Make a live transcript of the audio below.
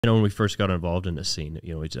when we first got involved in this scene,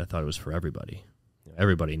 I thought it was for everybody.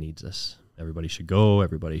 Everybody needs this. Everybody should go.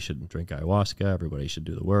 Everybody should drink ayahuasca. Everybody should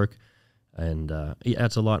do the work. And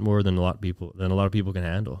it's a lot more than a lot of people can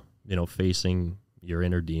handle. Facing your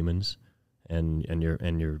inner demons and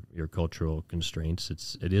your cultural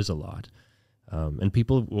constraints. It is a lot. And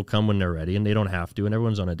people will come when they're ready, and they don't have to. And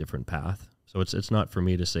everyone's on a different path. So it's not for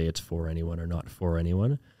me to say it's for anyone or not for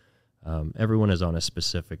anyone. Everyone is on a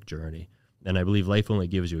specific journey. And I believe life only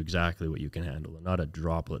gives you exactly what you can handle, and not a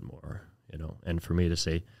droplet more, And for me to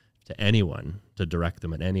say to anyone, to direct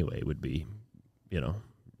them in any way would be,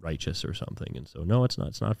 righteous or something. And so, no, it's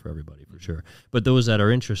not for everybody, for sure. But those that are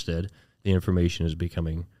interested, the information is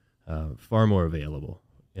becoming far more available,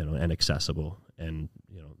 and accessible. And,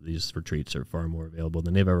 these retreats are far more available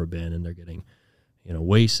than they've ever been, and they're getting,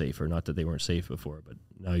 way safer. Not that they weren't safe before, but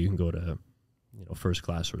now you can go to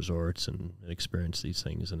first-class resorts and experience these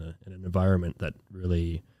things in an environment that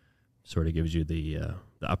really sort of gives you the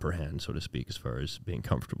upper hand, so to speak, as far as being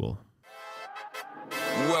comfortable.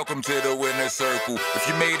 Welcome to the winner's circle. If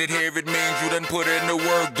you made it here, it means you done put in the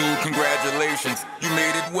work, dude. Congratulations. You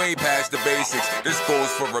made it way past the basics. This goes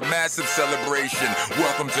for a massive celebration.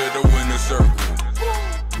 Welcome to the winner's circle.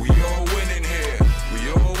 We all winning here.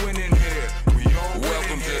 We all winning here. We all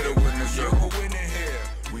welcome to the winner's circle.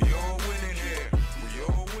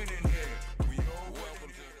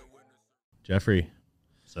 Jeffrey,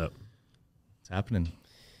 what's up? What's happening?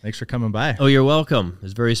 Thanks for coming by. Oh, you're welcome.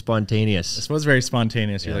 It's very spontaneous. This was very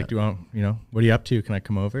spontaneous. You're like, do you want, what are you up to? Can I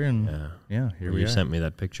come over? And here we are. You sent me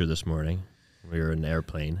that picture this morning. We were in an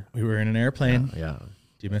airplane. We were in an airplane. Yeah. Do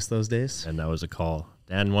you miss those days? And that was a call.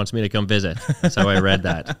 Dan wants me to come visit. That's how I read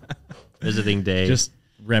that. Visiting day. Just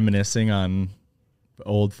reminiscing on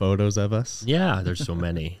old photos of us. Yeah, there's so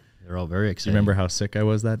many. They're all very exciting. Do you remember how sick I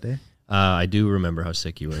was that day? I do remember how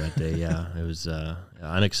sick you were that day. Yeah, it was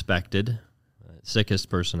unexpected. Sickest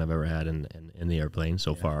person I've ever had in the airplane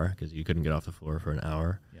so far, because you couldn't get off the floor for an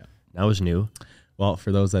hour. Yeah, that was new. Well,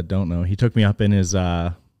 for those that don't know, he took me up in his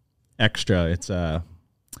extra. It's a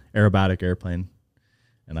aerobatic airplane,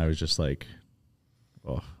 and I was just like,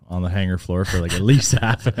 on the hangar floor for like at least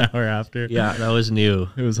half an hour after. Yeah, that was new.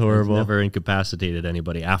 It was horrible. Never incapacitated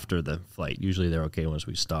anybody after the flight. Usually they're okay once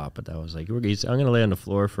we stop, but that was like, I'm going to lay on the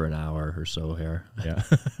floor for an hour or so here. Yeah.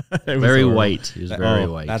 Very white. He was very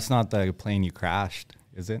white. That's not the plane you crashed,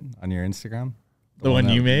 is it, on your Instagram? The one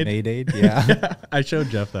you made? Maydaid, yeah. I showed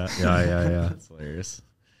Jeff that. Yeah. That's hilarious.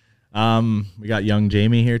 We got young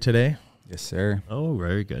Jamie here today. Yes, sir. Oh,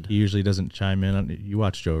 very good. He usually doesn't chime in. You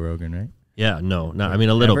watch Joe Rogan, right? Yeah, no, I mean,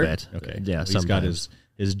 a little bit. Okay. Yeah, he's got his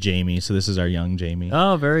Jamie, so this is our young Jamie.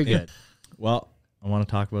 Oh, very good. Well, I want to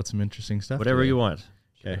talk about some interesting stuff. Whatever today. you want.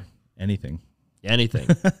 Okay. Anything.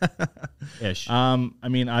 Ish. I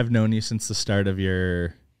mean, I've known you since the start of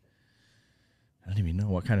your, I don't even know,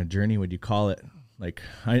 what kind of journey would you call it? Like,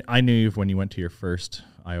 I knew you when you went to your first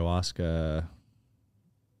ayahuasca,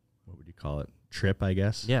 what would you call it? Trip, I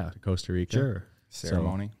guess? Yeah. To Costa Rica. Sure.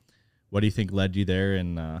 Ceremony. So, what do you think led you there,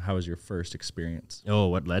 and how was your first experience? Oh,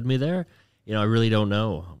 what led me there? I really don't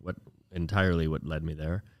know what led me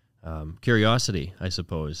there. Curiosity, I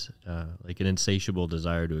suppose, like an insatiable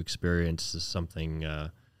desire to experience something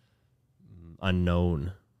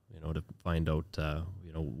unknown, to find out,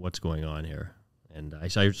 what's going on here. And I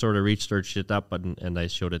sort of researched it up, and I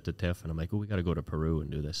showed it to Tiff, and I'm like, we got to go to Peru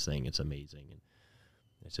and do this thing. It's amazing. And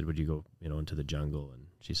I said, would you go, into the jungle? And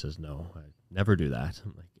she says, no, I never do that.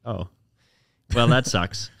 I'm like, oh, well, that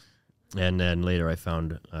sucks. And then later I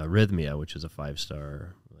found Rhythmia, which is a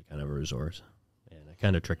 5-star kind of a resort. And I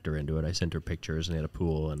kind of tricked her into it. I sent her pictures, and they had a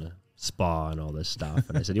pool and a spa and all this stuff.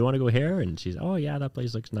 And I said, you want to go here? And she's, oh, yeah, that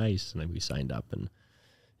place looks nice. And then we signed up. And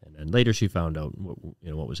then later she found out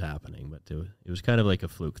what was happening. But it was kind of like a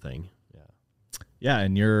fluke thing. Yeah. Yeah,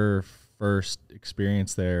 and your first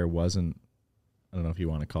experience there wasn't, I don't know if you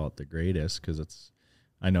want to call it the greatest, because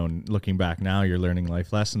I know looking back now you're learning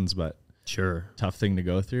life lessons, but sure, tough thing to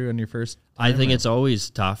go through on your first time, I think it's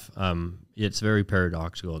always tough. It's very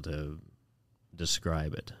paradoxical to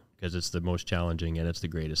describe it, because it's the most challenging and it's the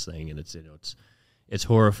greatest thing, and it's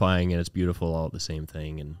horrifying and it's beautiful all at the same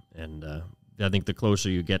thing. And I think the closer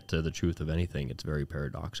you get to the truth of anything, it's very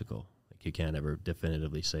paradoxical. Like, you can't ever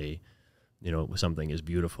definitively say, something is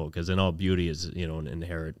beautiful, because in all beauty is, an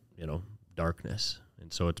inherent, darkness.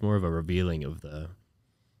 And so it's more of a revealing of the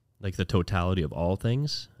totality of all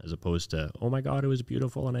things, as opposed to, oh my God, it was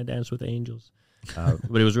beautiful and I danced with angels.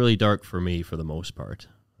 But it was really dark for me for the most part.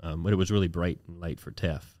 But it was really bright and light for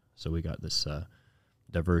Tiff. So we got this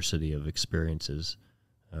diversity of experiences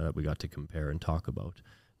that we got to compare and talk about.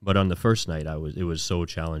 But on the first night, it was so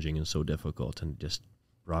challenging and so difficult, and just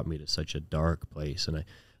brought me to such a dark place. And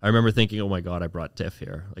I remember thinking, oh my God, I brought Tiff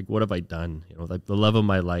here. Like, what have I done? You know, like the love of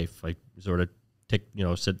my life, I sort of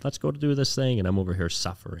said, let's go to do this thing. And I'm over here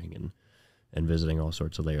suffering and visiting all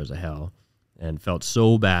sorts of layers of hell, and felt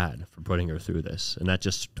so bad for putting her through this. And that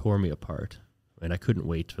just tore me apart. And I couldn't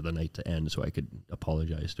wait for the night to end so I could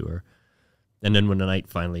apologize to her. And then when the night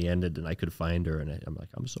finally ended and I could find her, and I'm like,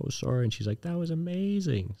 I'm so sorry. And she's like, that was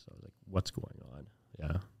amazing. So I was like, what's going on?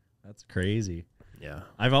 Yeah. That's crazy. Yeah.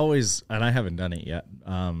 I've always, and I haven't done it yet.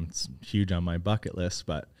 It's huge on my bucket list,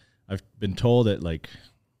 but I've been told it like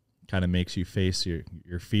kind of makes you face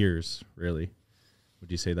your fears, really.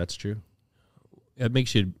 Would you say that's true? It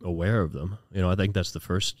makes you aware of them. You know, I think that's the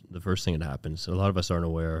first thing that happens. A lot of us aren't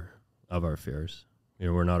aware of our fears. You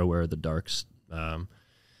know, we're not aware of the dark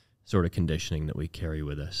sort of conditioning that we carry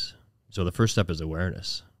with us. So the first step is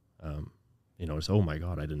awareness. You know, it's, oh my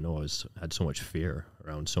God, I didn't know I had so much fear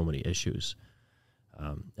around so many issues.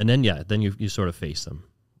 And then you sort of face them,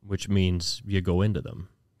 which means you go into them,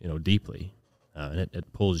 you know, deeply, and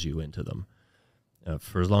it pulls you into them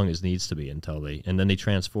for as long as needs to be and then they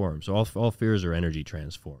transform. So all fears are energy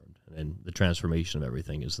transformed, and the transformation of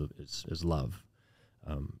everything is love.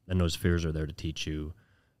 And those fears are there to teach you,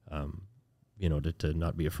 you know, to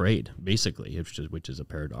not be afraid, basically, which is a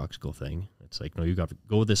paradoxical thing. It's like, no, you got to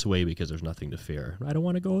go this way because there's nothing to fear. I don't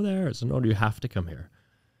want to go there. So no, you have to come here.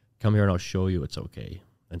 Come here and I'll show you it's okay.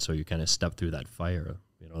 And so you kind of step through that fire,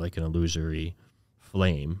 you know, like an illusory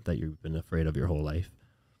flame that you've been afraid of your whole life.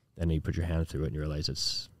 And then you put your hand through it and you realize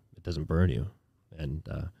it doesn't burn you. And,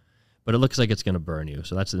 but it looks like it's going to burn you.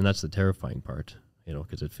 So that's the terrifying part, you know,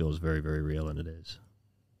 because it feels very, very real, and it is.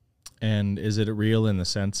 And is it real in the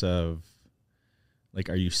sense of, like,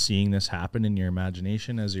 are you seeing this happen in your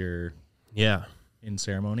imagination as you're in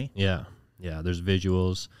ceremony? Yeah. Yeah. There's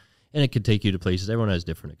visuals, and it could take you to places. Everyone has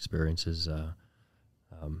different experiences.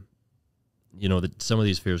 You know, that some of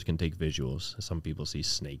these fears can take visuals. Some people see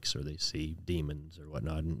snakes or they see demons or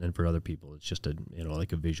whatnot. And for other people, it's just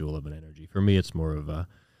like a visual of an energy. For me, it's more of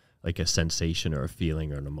like a sensation or a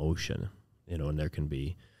feeling or an emotion, you know, and there can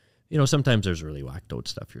be, you know, sometimes there's really whacked out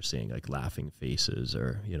stuff you're seeing, like laughing faces,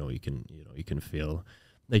 or, you know, you can feel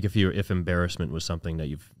like if embarrassment was something that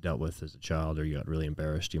you've dealt with as a child, or you got really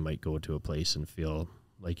embarrassed, you might go to a place and feel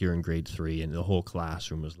like you're in grade 3 and the whole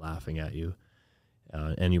classroom was laughing at you.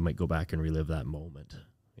 And you might go back and relive that moment,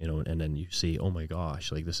 you know, and then you see, oh my gosh,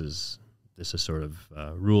 like this has sort of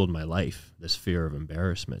ruled my life, this fear of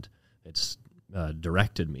embarrassment. It's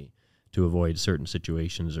directed me to avoid certain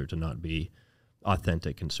situations or to not be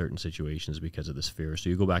authentic in certain situations because of this fear. So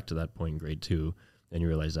you go back to that point in grade 2 and you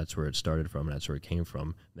realize that's where it started from and that's where it came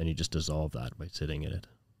from. Then you just dissolve that by sitting in it.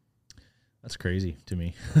 That's crazy to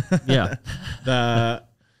me. Yeah.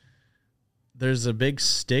 There's a big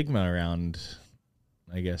stigma around,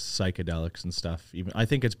 I guess, psychedelics and stuff. Even I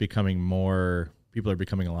think it's becoming people are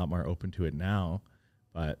becoming a lot more open to it now,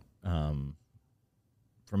 but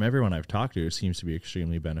from everyone I've talked to, it seems to be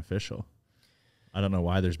extremely beneficial. I don't know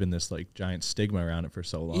why there's been this like giant stigma around it for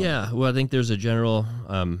so long. Yeah, well, I think there's a general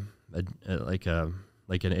like an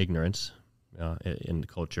ignorance in the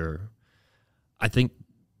culture. I think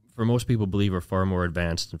for most people believe we're far more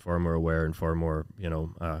advanced and far more aware and far more, you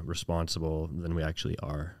know, responsible than we actually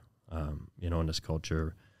are. You know, in this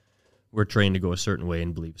culture, we're trained to go a certain way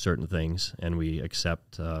and believe certain things, and we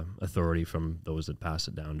accept authority from those that pass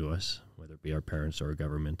it down to us, whether it be our parents or our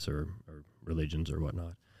governments or religions or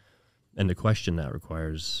whatnot. And to question that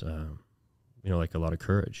requires, you know, like a lot of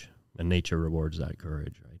courage, and nature rewards that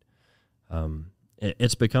courage, right?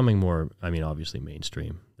 It's becoming more, I mean, obviously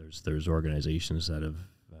mainstream. There's organizations that have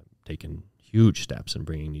taken huge steps in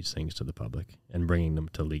bringing these things to the public and bringing them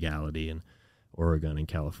to legality, and Oregon and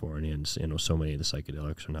California, and, you know, so many of the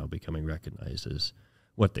psychedelics are now becoming recognized as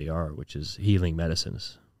what they are, which is healing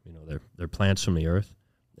medicines. You know, they're plants from the earth,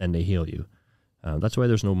 and they heal you. That's why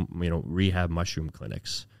there's no, you know, rehab mushroom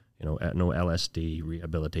clinics. You know, no LSD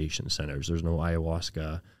rehabilitation centers. There's no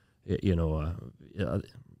ayahuasca. You know,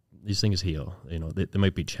 these things heal. You know, they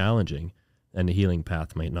might be challenging, and the healing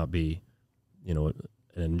path might not be, you know,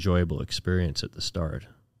 an enjoyable experience at the start,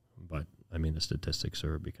 but I mean, the statistics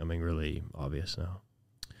are becoming really obvious now.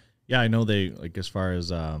 Yeah, I know they, like, as far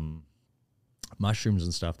as mushrooms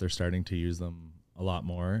and stuff, they're starting to use them a lot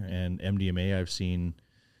more. And MDMA I've seen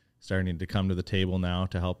starting to come to the table now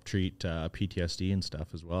to help treat PTSD and stuff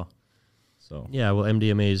as well. So yeah, well,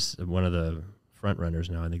 MDMA is one of the front runners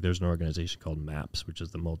now. I think there's an organization called MAPS, which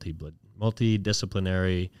is the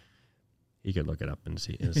multidisciplinary. You could look it up and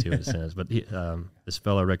see what it says. But this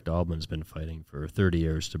fellow, Rick Dahlman's been fighting for 30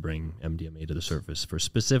 years to bring MDMA to the surface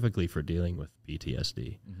specifically for dealing with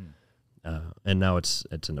PTSD. Mm-hmm. And now it's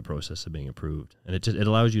in the process of being approved, and it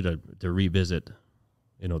allows you to revisit,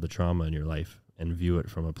 the trauma in your life and view it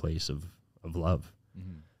from a place of love,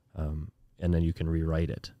 and then you can rewrite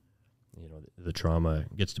it. The trauma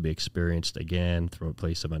gets to be experienced again from a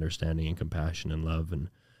place of understanding and compassion and love, and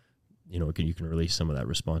you can release some of that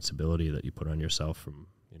responsibility that you put on yourself from.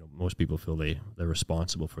 Most people feel they're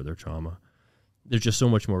responsible for their trauma. There's just so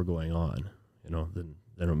much more going on, than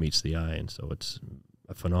what meets the eye, and so it's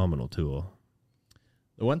a phenomenal tool.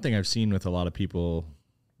 The one thing I've seen with a lot of people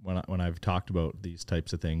when I've talked about these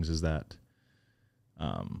types of things is that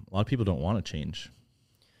a lot of people don't want to change,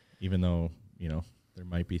 even though there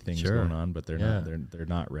might be things going on, but they're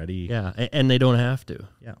not ready. Yeah, and they don't have to.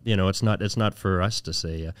 Yeah, it's not for us to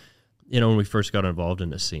say. When we first got involved in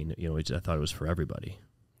this scene, I thought it was for everybody.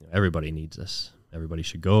 Everybody needs this. Everybody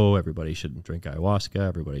should go. Everybody should drink ayahuasca.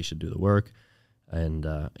 Everybody should do the work. And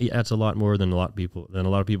it's a lot more than a lot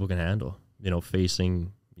of people can handle.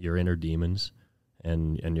 Facing your inner demons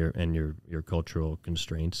and your cultural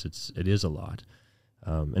constraints. It is a lot.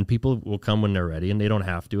 And people will come when they're ready, and they don't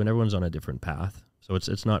have to. And everyone's on a different path. So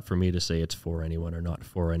it's not for me to say it's for anyone or not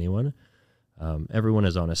for anyone. Everyone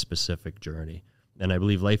is on a specific journey, and I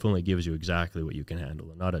believe life only gives you exactly what you can handle,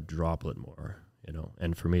 and not a droplet more.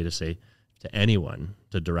 And for me to say to anyone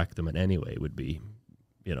to direct them in any way would be,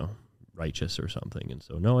 righteous or something. And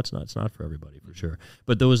so, no, it's not for everybody, for sure.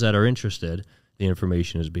 But those that are interested, the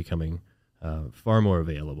information is becoming far more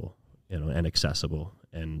available, and accessible.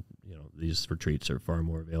 And, these retreats are far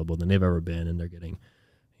more available than they've ever been, and they're getting,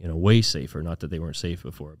 way safer. Not that they weren't safe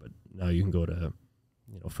before, but now you can go to,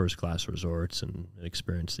 first-class resorts and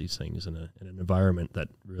experience these things in an environment that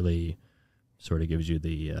really sort of gives you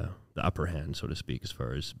the upper hand, so to speak, as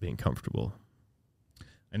far as being comfortable.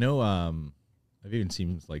 I know I've even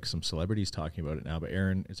seen like some celebrities talking about it now, but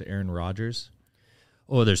is it Aaron Rodgers?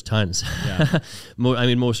 Oh, there's tons. Yeah.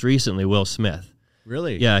 Most recently, Will Smith.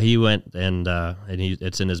 Really? Yeah, he went and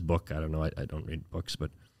it's in his book. I don't know. I don't read books,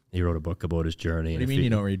 but he wrote a book about his journey. What do you mean you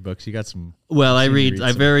don't read books? You got some. Well, I read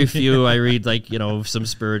very few. I read some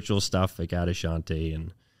spiritual stuff like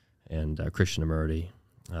Adishanti and Krishnamurti.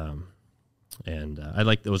 And I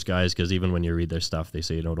like those guys because even when you read their stuff, they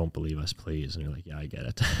say, don't believe us, please. And you're like, yeah, I get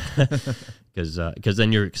it. Because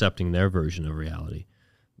then you're accepting their version of reality.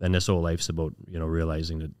 And this whole life's about,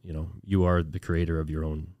 realizing that, you are the creator of your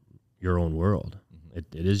own world. Mm-hmm.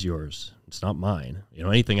 It is yours. It's not mine.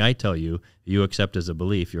 Anything I tell you, you accept as a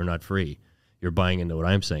belief, you're not free. You're buying into what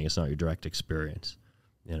I'm saying. It's not your direct experience.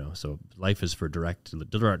 So life is for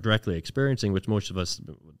directly experiencing, which most of us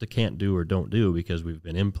can't do or don't do because we've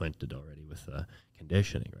been implanted already with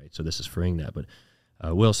conditioning, right? So this is freeing that. But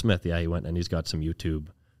Will Smith, he went and he's got some YouTube.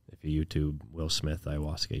 If you YouTube Will Smith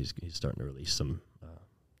ayahuasca, he's starting to release some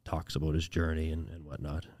talks about his journey and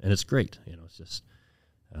whatnot, and it's great. It's just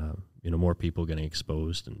more people getting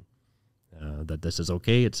exposed and that this is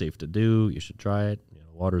okay. It's safe to do. You should try it.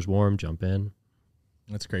 Water's warm. Jump in.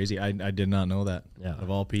 That's crazy. I did not know that. Yeah. Of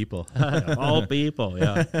all people. Of all people,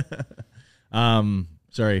 yeah.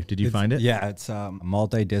 Sorry, did you find it? Yeah, it's a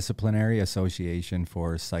multidisciplinary association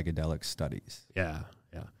for psychedelic studies. Yeah.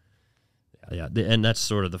 And that's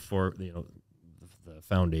sort of the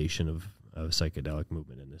foundation of psychedelic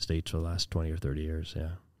movement in the States for the last 20 or 30 years, yeah.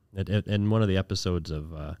 And one of the episodes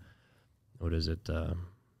of, how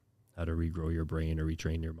to regrow your brain or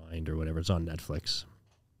retrain your mind or whatever, it's on Netflix.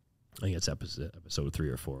 I think it's episode 3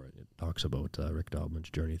 or 4. It talks about Rick Doblman's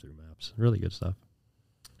journey through maps. Really good stuff.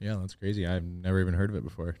 Yeah, that's crazy. I've never even heard of it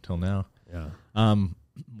before till now. Yeah.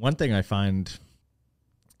 One thing I find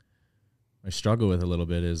I struggle with a little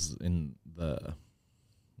bit is when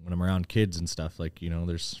I'm around kids and stuff, like,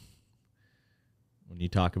 there's, when you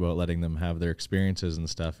talk about letting them have their experiences and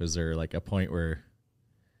stuff, is there like a point where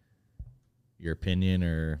your opinion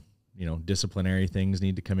or disciplinary things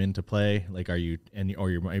need to come into play? Like, or you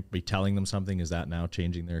might be telling them something. Is that now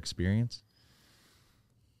changing their experience?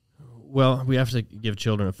 Well, we have to give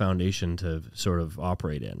children a foundation to sort of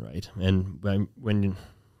operate in, right? And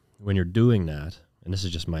when you're doing that, and this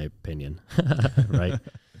is just my opinion, right?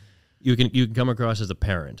 You can come across as a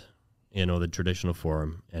parent, the traditional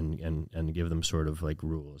form, and give them sort of like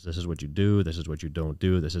rules. This is what you do. This is what you don't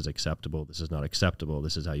do. This is acceptable. This is not acceptable.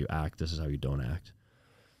 This is how you act. This is how you don't act.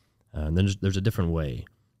 And then there's a different way.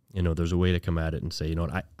 There's a way to come at it and say,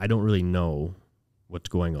 I don't really know what's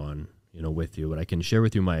going on, with you, but I can share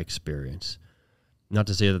with you my experience. Not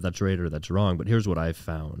to say that that's right or that's wrong, but here's what I've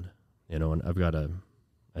found, and I've got a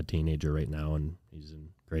teenager right now, and he's in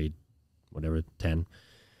grade, 10.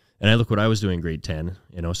 And I look what I was doing in grade 10,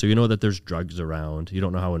 so that there's drugs around. You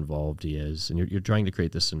don't know how involved he is, and you're trying to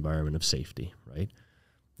create this environment of safety, right?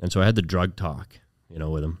 And so I had the drug talk,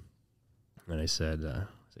 with him. And I said,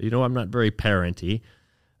 I'm not very parenty.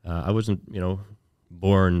 I wasn't,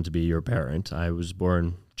 born to be your parent. I was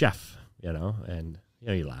born Jeff, and,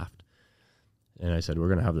 he laughed. And I said, we're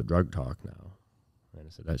going to have the drug talk now.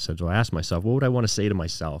 And so I asked myself, what would I want to say to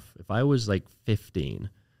myself if I was like 15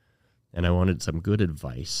 and I wanted some good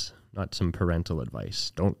advice, not some parental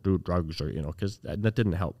advice? Don't do drugs or, because that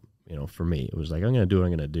didn't help, for me. It was like, I'm going to do what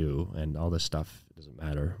I'm going to do, and all this stuff doesn't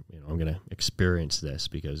matter. I'm going to experience this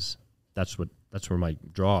because that's where my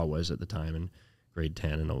draw was at the time in grade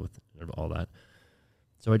 10 and all that.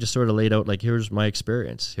 So I just sort of laid out, like, here's my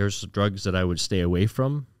experience. Here's drugs that I would stay away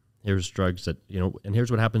from. Here's drugs that, and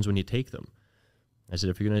here's what happens when you take them. I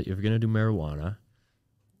said, if you're gonna do marijuana,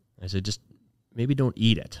 I said, just maybe don't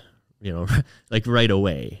eat it, like right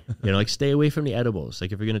away. Like stay away from the edibles.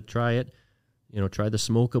 Like if you're gonna try it, try the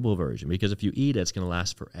smokable version, because if you eat it, it's gonna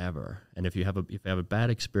last forever. And if you have a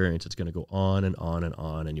bad experience, it's gonna go on and on and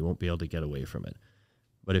on, and you won't be able to get away from it.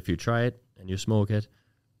 But if you try it and you smoke it,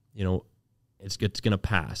 it's going to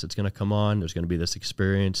pass. It's going to come on. There's going to be this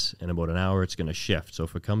experience. In about an hour, it's going to shift. So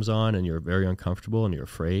if it comes on and you're very uncomfortable and you're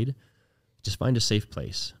afraid, just find a safe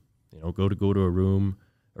place. Go to a room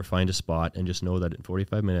or find a spot and just know that in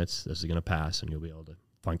 45 minutes, this is going to pass and you'll be able to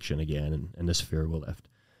function again and this fear will lift.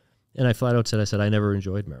 And I flat out said, I never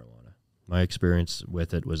enjoyed marijuana. My experience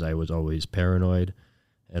with it was I was always paranoid.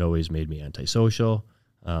 It always made me antisocial.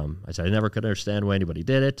 I said I never could understand why anybody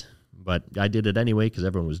did it, but I did it anyway because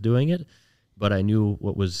everyone was doing it. But I knew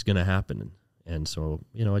what was going to happen. And so,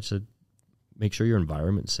 I said, make sure your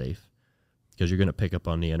environment's safe because you're going to pick up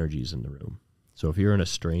on the energies in the room. So if you're in a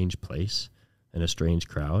strange place, in a strange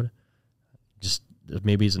crowd, just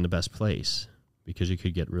maybe isn't the best place because you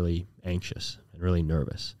could get really anxious and really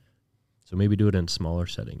nervous. So maybe do it in a smaller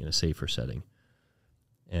setting, in a safer setting.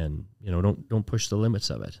 And, don't push the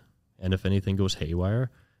limits of it. And if anything goes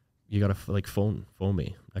haywire, you got to phone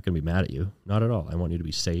me. I'm not going to be mad at you. Not at all. I want you to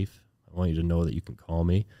be safe. I want you to know that you can call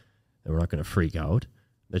me, that we're not going to freak out.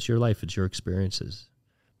 That's your life. It's your experiences.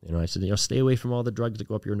 I said, stay away from all the drugs that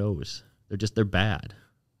go up your nose. They're bad.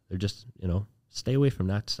 They're just, stay away from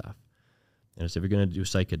that stuff. And I said, if you're going to do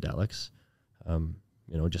psychedelics,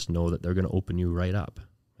 just know that they're going to open you right up.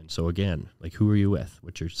 And so again, like who are you with?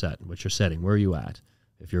 What's your setting? Where are you at?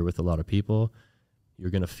 If you're with a lot of people,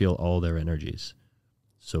 you're going to feel all their energies.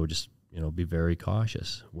 So just, be very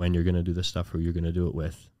cautious when you're going to do this stuff, who you're going to do it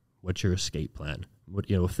with. What's your escape plan?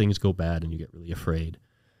 If things go bad and you get really afraid,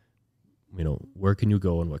 where can you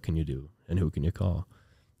go and what can you do and who can you call?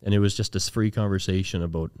 And it was just this free conversation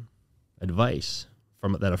about advice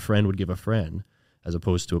that a friend would give a friend as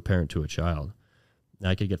opposed to a parent to a child.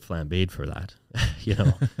 Now I could get flambéed for that,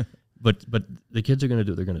 but the kids are going to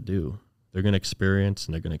do what they're going to do. They're going to experience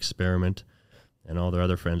and they're going to experiment, and all their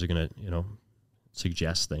other friends are going to,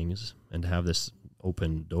 suggest things, and to have this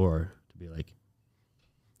open door to be like,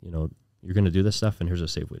 you're going to do this stuff, and here's a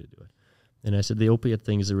safe way to do it. And I said, the opiate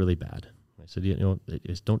things are really bad. I said,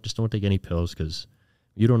 don't take any pills because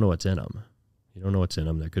you don't know what's in them. You don't know what's in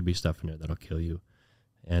them. There could be stuff in there that'll kill you.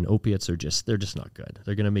 And opiates they're just not good.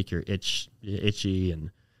 They're going to make your itchy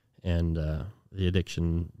and the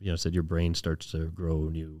addiction, said your brain starts to grow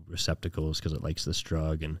new receptacles because it likes this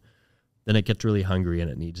drug, and then it gets really hungry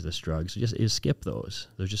and it needs this drug. So you skip those.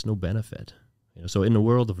 There's just no benefit. So in the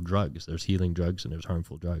world of drugs, there's healing drugs and there's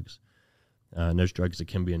harmful drugs. And there's drugs that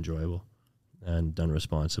can be enjoyable and done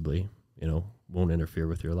responsibly, won't interfere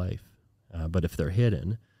with your life. But if they're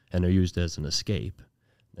hidden and they're used as an escape,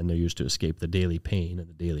 and they're used to escape the daily pain and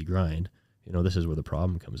the daily grind, this is where the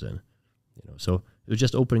problem comes in. So it was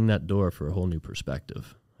just opening that door for a whole new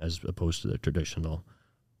perspective as opposed to the traditional,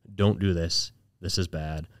 don't do this, this is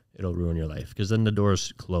bad, it'll ruin your life. Because then the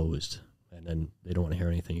door's closed. And then they don't want to hear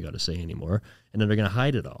anything you got to say anymore. And then they're going to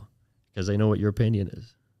hide it all because they know what your opinion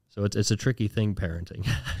is. So it's a tricky thing, parenting.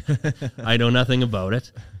 I know nothing about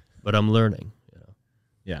it, but I'm learning.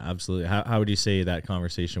 Yeah, absolutely. How would you say that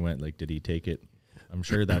conversation went? Like, did he take it? I'm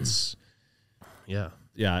sure that's...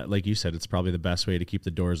 Yeah, like you said, it's probably the best way to keep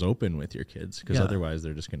the doors open with your kids because otherwise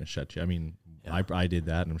they're just going to shut you. I mean, I did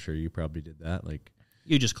that, and I'm sure you probably did that. Like,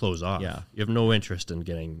 you just close off. Yeah. You have no interest in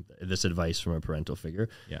getting this advice from a parental figure.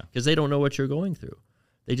 Yeah. Because they don't know what you're going through.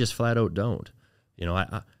 They just flat out don't.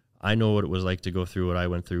 I know what it was like to go through what I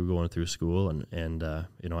went through going through school, and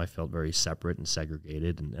I felt very separate and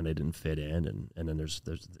segregated, and I didn't fit in, and then there's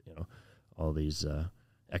all these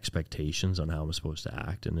expectations on how I'm supposed to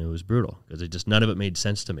act, and it was brutal because none of it made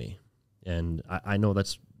sense to me. And I know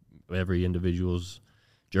that's every individual's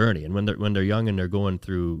journey. And when they're young and they're going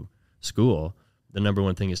through school, the number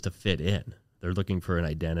one thing is to fit in. They're looking for an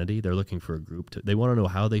identity. They're looking for a group. They want to know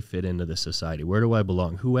how they fit into the society. Where do I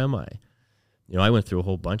belong? Who am I? I went through a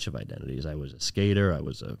whole bunch of identities. I was a skater. I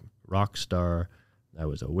was a rock star. I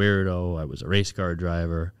was a weirdo. I was a race car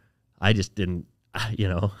driver. I just didn't,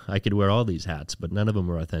 I could wear all these hats, but none of them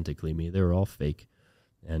were authentically me. They were all fake.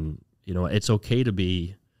 And, it's okay to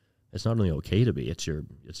be, it's not only okay to be, it's your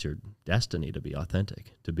destiny to be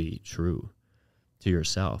authentic, to be true to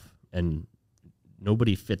yourself. And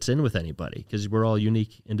nobody fits in with anybody because we're all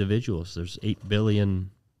unique individuals. There's 8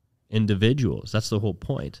 billion individuals. That's the whole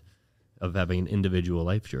point of having an individual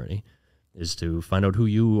life journey, is to find out who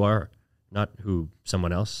you are, not who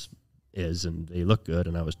someone else is and they look good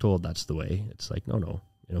and I was told that's the way. It's like, no,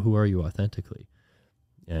 who are you authentically?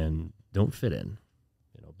 And don't fit in,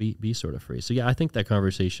 be sort of free. So yeah, I think that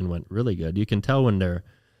conversation went really good. You can tell when they're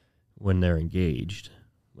engaged,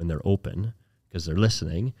 when they're open, because they're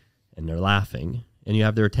listening and they're laughing and you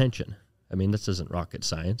have their attention. I mean, this isn't rocket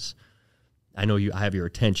science. I know I have your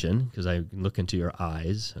attention because I can look into your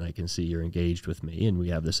eyes and I can see you're engaged with me, and we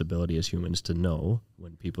have this ability as humans to know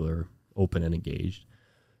when people are open and engaged.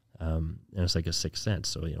 And it's like a sixth sense.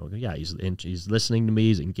 So, yeah, he's listening to me,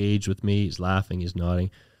 he's engaged with me, he's laughing, he's nodding.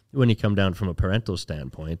 When you come down from a parental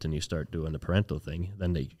standpoint and you start doing the parental thing,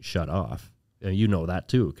 then they shut off. And you know that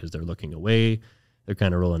too, because they're looking away, they're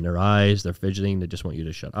kind of rolling their eyes, they're fidgeting, they just want you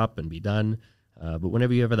to shut up and be done. But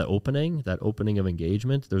whenever you have that opening of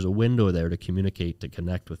engagement, there's a window there to communicate, to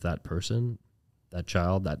connect with that person, that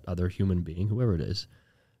child, that other human being, whoever it is.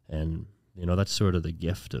 And, that's sort of the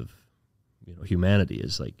gift of, humanity,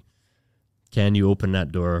 is like, can you open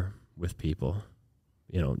that door with people?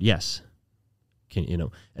 Yes.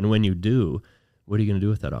 And when you do, what are you going to do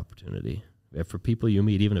with that opportunity? For people you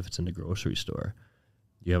meet, even if it's in the grocery store,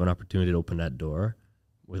 you have an opportunity to open that door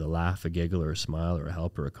with a laugh, a giggle, or a smile, or a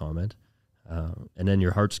help, or a comment. And then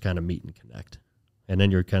your hearts kind of meet and connect. And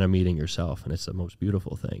then you're kind of meeting yourself, and it's the most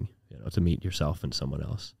beautiful thing, to meet yourself and someone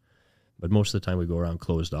else. But most of the time we go around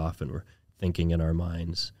closed off and we're thinking in our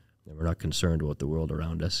minds, and we're not concerned about the world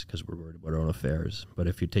around us because we're worried about our own affairs. But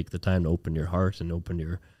if you take the time to open your heart and open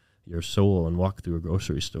your soul and walk through a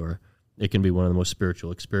grocery store, it can be one of the most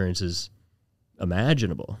spiritual experiences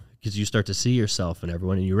imaginable, because you start to see yourself and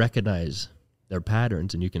everyone, and you recognize their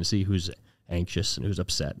patterns, and you can see who's anxious and who's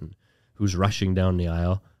upset and who's rushing down the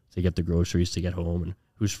aisle to get the groceries to get home, and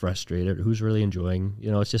who's frustrated, or who's really enjoying.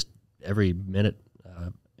 It's just every minute,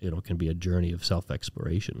 can be a journey of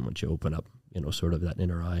self-exploration once you open up, sort of that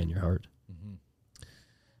inner eye in your heart. Mm-hmm.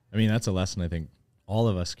 I mean, that's a lesson I think all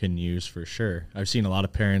of us can use for sure. I've seen a lot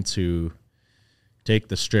of parents who take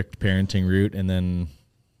the strict parenting route, and then,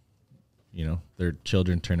 their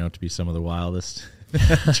children turn out to be some of the wildest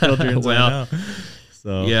children. Well,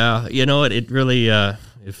 so yeah, it really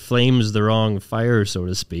it flames the wrong fire, so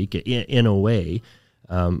to speak, in a way.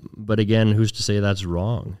 But again, who's to say that's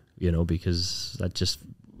wrong? Because that just,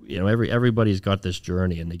 everybody's got this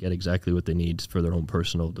journey, and they get exactly what they need for their own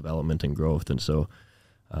personal development and growth. And so,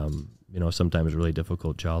 sometimes really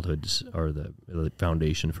difficult childhoods are the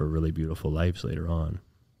foundation for really beautiful lives later on.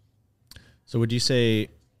 So would you say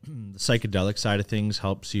the psychedelic side of things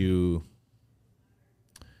helps you,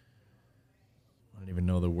 I don't even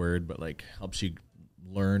know the word, but like helps you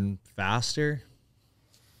learn faster?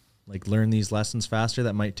 Like learn these lessons faster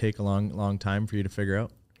that might take a long time for you to figure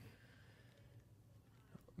out?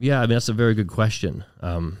 Yeah, I mean, that's a very good question.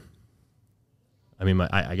 I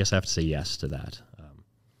guess I have to say yes to that.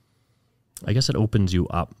 I guess it opens you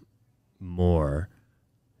up more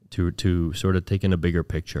to sort of take in a bigger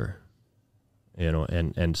picture,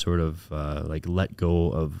 and sort of like let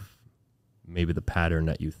go of maybe the pattern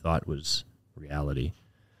that you thought was reality,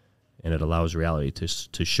 and it allows reality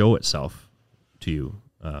to show itself to you.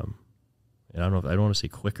 And I don't want to say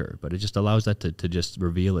quicker, but it just allows that to just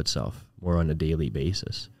reveal itself more on a daily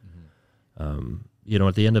basis. Mm-hmm.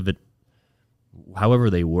 At the end of it, however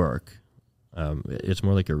they work, it's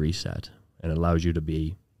more like a reset, and it allows you to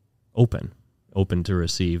be open to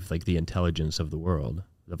receive like the intelligence of the world,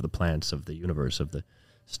 of the plants, of the universe, of the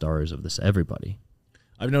stars, of this everybody.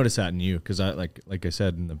 I've noticed that in you, because I like I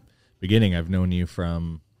said in the beginning, I've known the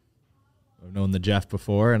Jeff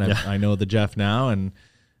before, and I know the Jeff now, and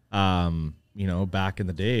back in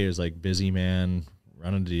the day, it was like busy man,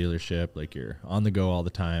 running a dealership, like you're on the go all the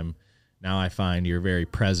time. Now I find you're very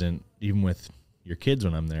present, even with your kids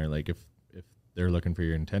when I'm there. Like if they're looking for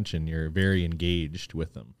your intention, you're very engaged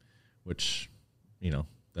with them, which,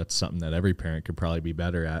 that's something that every parent could probably be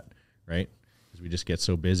better at, right? Because we just get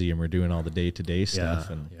so busy and we're doing all the day-to-day stuff.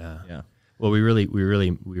 Yeah. Well, we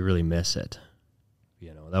really miss it.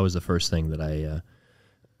 That was the first thing that I,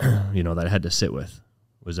 that I had to sit with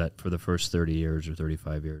was that for the first 30 years or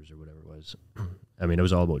 35 years or whatever it was, I mean, it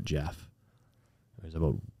was all about Jeff. It was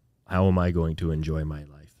about how am I going to enjoy my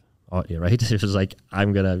life, right? It was like,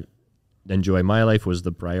 I'm going to enjoy my life was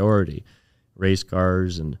the priority. Race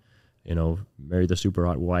cars and, marry the super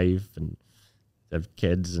hot wife and have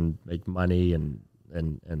kids and make money and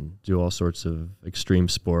do all sorts of extreme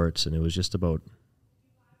sports. And it was just about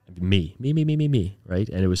me, right?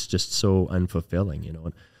 And it was just so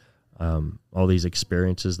unfulfilling, all these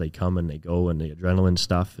experiences, they come and they go, and the adrenaline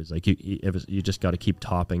stuff is like, you just got to keep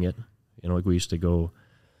topping it. Like we used to go,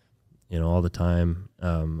 all the time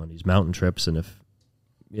on these mountain trips. And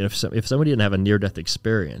if somebody didn't have a near-death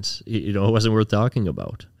experience, it wasn't worth talking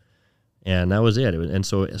about. And that was it. And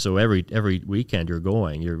so every weekend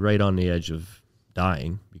you're right on the edge of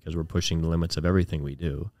dying because we're pushing the limits of everything we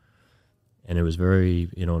do. And it was very,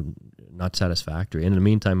 not satisfactory. And in the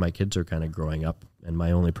meantime, my kids are kind of growing up, and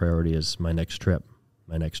my only priority is my next trip,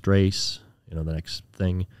 my next race, the next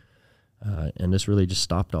thing. And this really just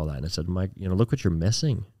stopped all that. And I said, Mike, look what you're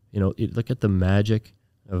missing. Look at the magic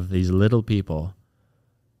of these little people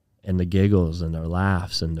and the giggles and their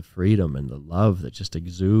laughs and the freedom and the love that just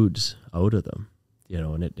exudes out of them.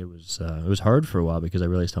 And it was hard for a while because I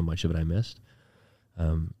realized how much of it I missed.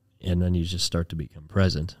 And then you just start to become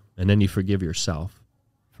present. And then you forgive yourself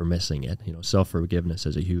for missing it. Self-forgiveness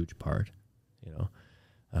is a huge part,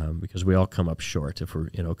 because we all come up short if we're,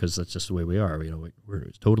 because that's just the way we are.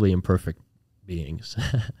 We're totally imperfect beings.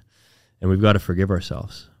 And we've got to forgive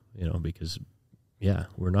ourselves, because,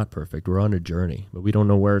 we're not perfect. We're on a journey, but we don't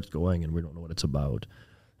know where it's going and we don't know what it's about.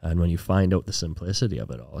 And when you find out the simplicity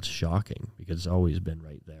of it all, it's shocking because it's always been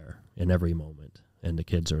right there in every moment. And the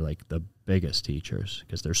kids are like the biggest teachers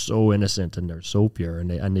because they're so innocent and they're so pure,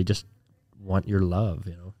 and they just want your love.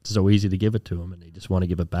 It's so easy to give it to them, and they just want to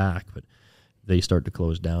give it back. But they start to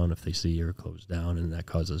close down if they see you're closed down, and that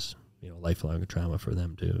causes lifelong trauma for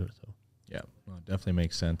them too. So yeah, well, it definitely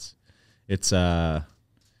makes sense. It's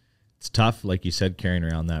tough, like you said, carrying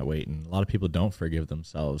around that weight, and a lot of people don't forgive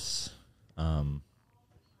themselves.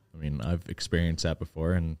 I've experienced that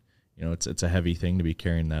before, and it's a heavy thing to be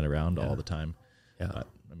carrying that around all the time. Yeah, but,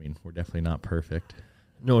 we're definitely not perfect.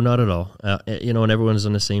 No, not at all. And everyone's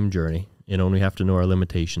on the same journey. And we have to know our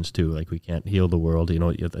limitations too. Like we can't heal the world.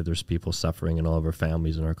 There's people suffering in all of our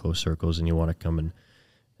families and our close circles, and you want to come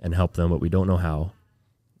and help them, but we don't know how.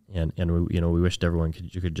 And we wished everyone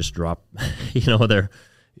could just drop,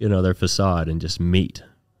 their facade and just meet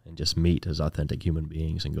as authentic human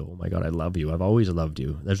beings and go, oh my God, I love you. I've always loved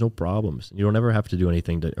you. There's no problems. You don't ever have to do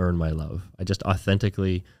anything to earn my love. I just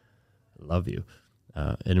authentically love you.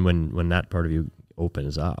 And when that part of you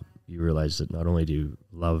opens up, you realize that not only do you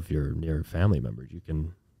love your near family members,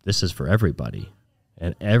 this is for everybody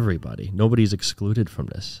and everybody. Nobody's excluded from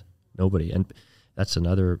this. Nobody. And that's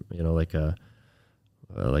another, like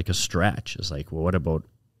a stretch. It's like, well, what about,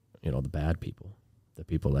 the bad people, the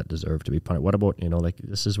people that deserve to be punished? What about,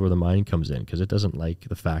 this is where the mind comes in, because it doesn't like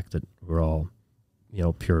the fact that we're all,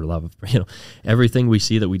 pure love. Everything we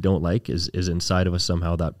see that we don't like is inside of us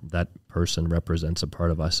somehow. That person represents a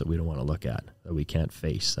part of us that we don't want to look at, that we can't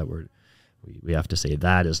face, that we have to say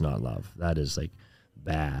that is not love. That is like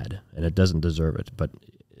bad, and it doesn't deserve it. But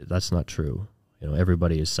that's not true.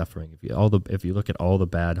 Everybody is suffering. If you look at all the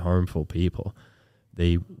bad, harmful people,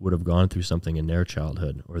 they would have gone through something in their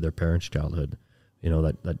childhood or their parents' childhood,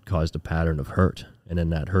 that caused a pattern of hurt. And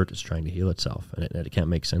then that hurt is trying to heal itself. And it can't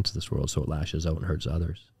make sense of this world, so it lashes out and hurts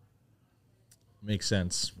others. Makes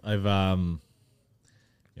sense. I've, a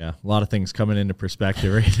lot of things coming into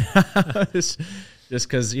perspective right now. just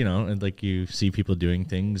because, like you see people doing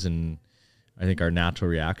things, and I think our natural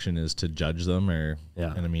reaction is to judge them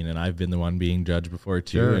and I've been the one being judged before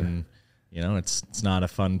too. Sure. And, it's not a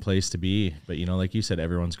fun place to be, but like you said,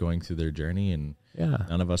 everyone's going through their journey, and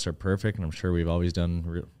none of us are perfect. And I'm sure we've always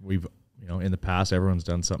done, in the past, everyone's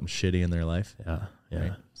done something shitty in their life. Yeah.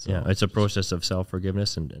 Right? So it's a process of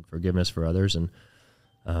self-forgiveness and forgiveness for others. And,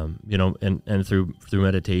 and through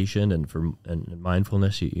meditation and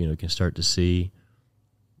mindfulness, you can start to see,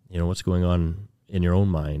 what's going on in your own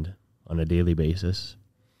mind on a daily basis.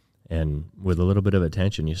 And with a little bit of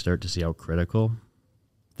attention, you start to see how critical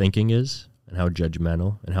thinking is, and how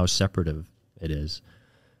judgmental and how separative it is,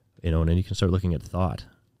 and then you can start looking at thought.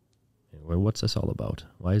 What's this all about?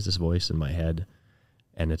 Why is this voice in my head?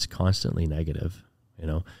 And it's constantly negative,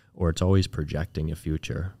 or it's always projecting a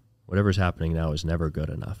future. Whatever's happening now is never good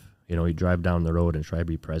enough. You drive down the road and try to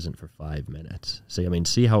be present for 5 minutes.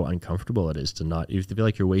 See how uncomfortable it is you feel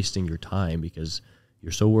like you're wasting your time because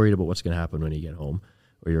you're so worried about what's going to happen when you get home,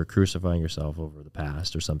 or you're crucifying yourself over the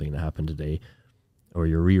past or something that happened today. or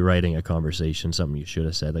you're rewriting a conversation, something you should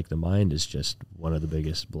have said. Like the mind is just one of the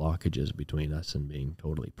biggest blockages between us and being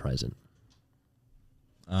totally present.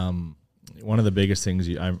 One of the biggest things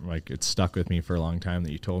I'm like, it's stuck with me for a long time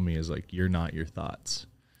that you told me is like, you're not your thoughts.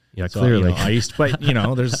 Yeah, So, clearly. I used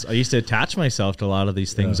to attach myself to a lot of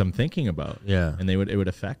these things I'm thinking about. Yeah. And it would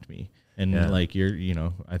affect me. And Yeah. like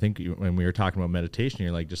I think when we were talking about meditation,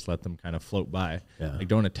 you're like, just let them kind of float by. Yeah. Like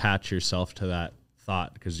don't attach yourself to that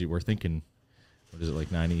thought because you were thinking, what is it,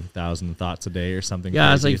 like 90,000 thoughts a day or something? Yeah,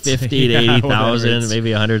 crazy. it's like 50 to 80,000,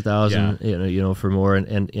 maybe 100,000, Yeah. you know, for more.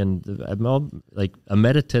 And like a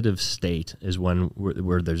meditative state is one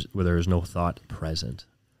where there's no thought present.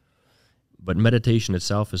 But meditation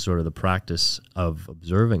itself is sort of the practice of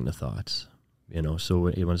observing the thoughts, you know. So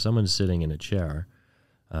when someone's sitting in a chair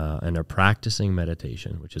and they're practicing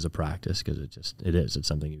meditation, which is a practice because it's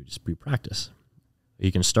something you just practice.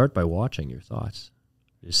 You can start by watching your thoughts.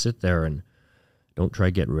 Just sit there and don't try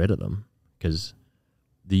to get rid of them, because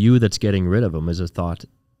the you that's getting rid of them is a thought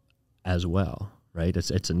as well, right?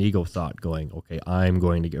 It's an ego thought going, okay, I'm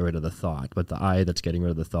going to get rid of the thought, but the I that's getting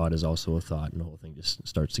rid of the thought is also a thought, and the whole thing just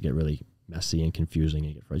starts to get really messy and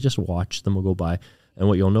confusing. And just watch them go by, and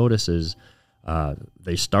what you'll notice is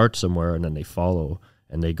they start somewhere and then they follow,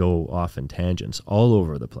 and they go off in tangents all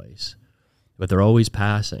over the place, but they're always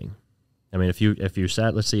passing. I mean, if you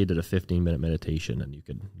sat, let's say you did a 15-minute meditation, and you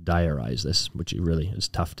could diarize this, which really is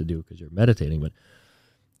tough to do because you're meditating, but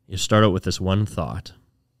you start out with this one thought,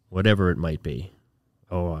 whatever it might be.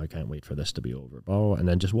 Oh, I can't wait for this to be over. Oh, and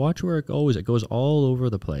then just watch where it goes. It goes all over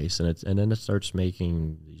the place, and then it starts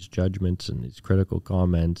making these judgments and these critical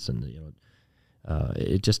comments, and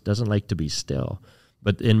it just doesn't like to be still.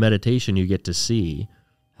 But in meditation, you get to see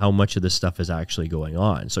how much of this stuff is actually going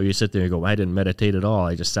on. So you sit there and go, I didn't meditate at all.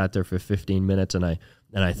 I just sat there for 15 minutes and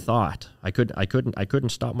I thought. I couldn't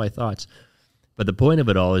stop my thoughts. But the point of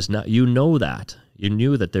it all is now you know that. You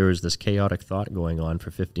knew that there was this chaotic thought going on for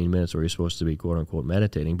 15 minutes where you're supposed to be quote unquote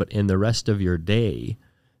meditating, but in the rest of your day,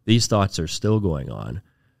 these thoughts are still going on,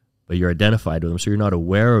 but you're identified with them, so you're not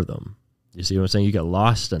aware of them. You see what I'm saying? You get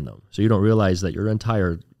lost in them. So you don't realize that your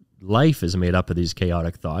entire life is made up of these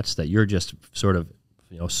chaotic thoughts that you're just sort of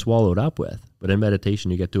swallowed up with. But in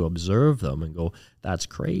meditation, you get to observe them and go, that's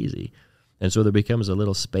crazy. And so there becomes a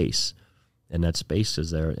little space, and that space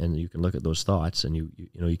is there, and you can look at those thoughts, and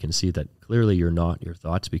you can see that clearly you're not your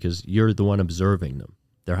thoughts because you're the one observing them.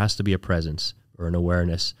 There has to be a presence or an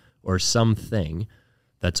awareness or something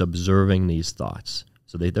that's observing these thoughts.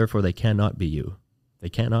 So therefore they cannot be you. They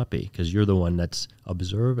cannot be, because you're the one that's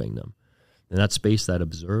observing them. And that space that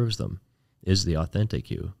observes them is the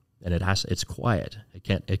authentic you. And it's quiet.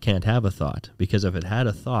 It can't have a thought, because if it had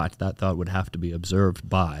a thought, that thought would have to be observed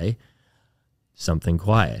by something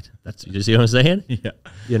quiet. You see what I'm saying?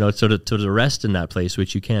 Yeah. So to rest in that place,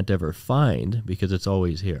 which you can't ever find because it's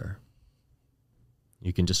always here.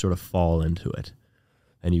 You can just sort of fall into it,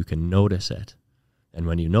 and you can notice it. And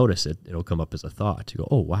when you notice it, it'll come up as a thought. You go,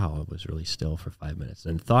 oh, wow, I was really still for 5 minutes.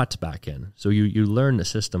 And thoughts back in. So you learn the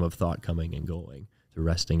system of thought coming and going, through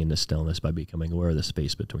resting in the stillness by becoming aware of the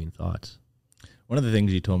space between thoughts. One of the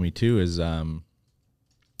things you told me too is I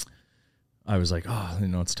was like,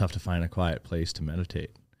 it's tough to find a quiet place to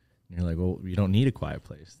meditate. And you're like, well, you don't need a quiet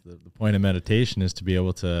place. The point of meditation is to be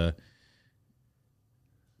able to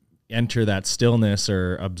enter that stillness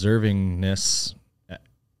or observingness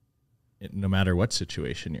no matter what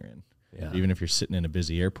situation you're in. Yeah. Even if you're sitting in a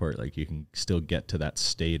busy airport, like you can still get to that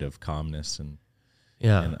state of calmness and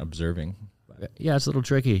observing. Yeah, it's a little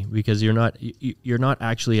tricky because you're not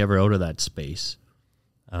actually ever out of that space.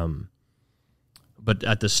 But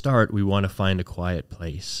at the start, we want to find a quiet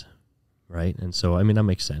place, right? And so, I mean, that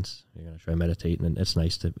makes sense. You're going to try meditating, and it's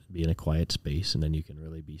nice to be in a quiet space, and then you can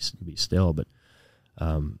really be still. But,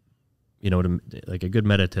 like a good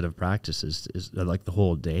meditative practice is like the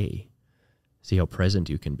whole day. See how present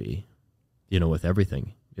you can be, with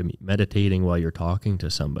everything. I mean, meditating while you're talking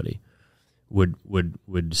to somebody would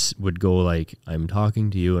go like, I'm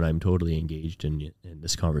talking to you and I'm totally engaged in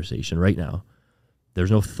this conversation right now.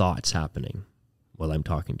 There's no thoughts happening while I'm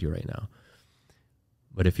talking to you right now.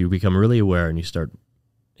 But if you become really aware and you start,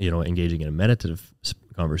 engaging in a meditative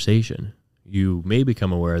conversation, you may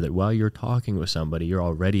become aware that while you're talking with somebody, you're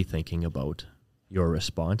already thinking about your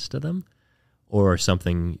response to them, or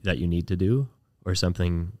something that you need to do, or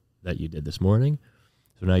something that you did this morning.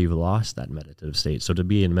 So now you've lost that meditative state. So to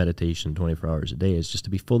be in meditation 24 hours a day is just to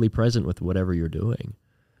be fully present with whatever you're doing.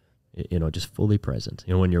 Just fully present.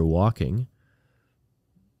 When you're walking,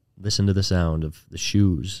 listen to the sound of the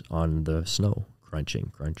shoes on the snow, crunching,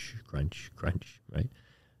 crunch, crunch, crunch, right?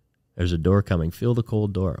 There's a door coming. Feel the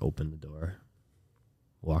cold door. Open the door.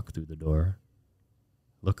 walk through the door.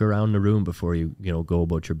 Look around the room before you go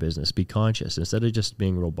about your business. Be conscious instead of just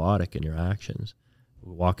being robotic in your actions,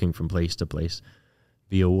 walking from place to place.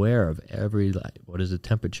 Be aware of what is the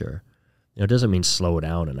temperature. It doesn't mean slow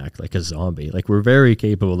down and act like a zombie. Like, we're very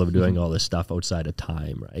capable of doing all this stuff outside of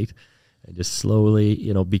time, right? And just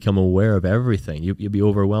slowly, become aware of everything. You'll be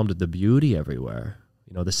overwhelmed at the beauty everywhere.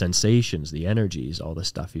 The sensations, the energies, all this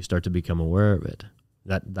stuff. You start to become aware of it.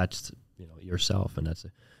 That's yourself, and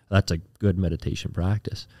that's a good meditation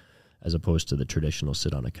practice, as opposed to the traditional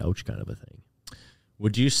sit on a couch kind of a thing.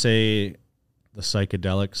 Would you say the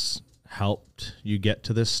psychedelics helped you get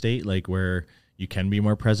to this state, like where you can be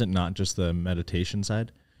more present, not just the meditation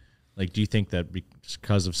side? Like, do you think that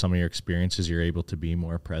because of some of your experiences, you're able to be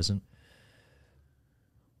more present?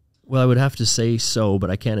 Well, I would have to say so, but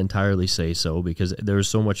I can't entirely say so, because there's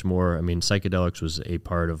so much more. I mean, psychedelics was a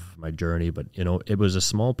part of my journey, but, it was a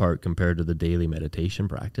small part compared to the daily meditation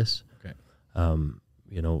practice. Okay. An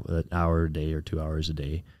hour a day or 2 hours a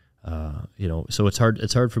day. So it's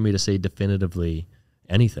hard for me to say definitively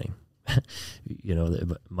anything.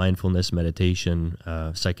 Mindfulness, meditation,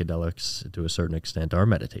 psychedelics to a certain extent are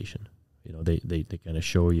meditation. They kind of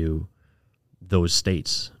show you those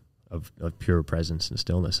states of pure presence and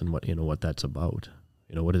stillness, and what that's about.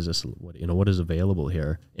 What is this? What is available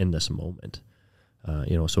here in this moment?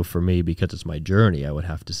 So for me, because it's my journey, I would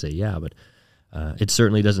have to say yeah, but it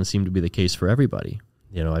certainly doesn't seem to be the case for everybody.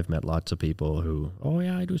 I've met lots of people who, oh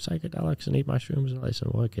yeah, I do psychedelics and eat mushrooms, and I said,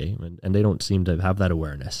 well, okay, and they don't seem to have that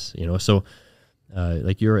awareness. So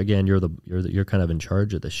like you're kind of in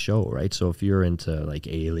charge of the show, right? So if you're into like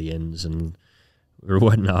aliens or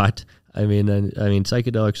whatnot, I mean,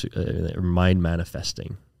 psychedelics are mind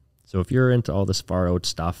manifesting. So if you're into all this far out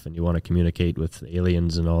stuff and you want to communicate with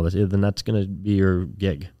aliens and all this, then that's going to be your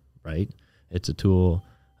gig, right? It's a tool,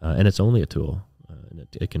 and it's only a tool, and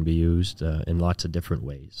it can be used in lots of different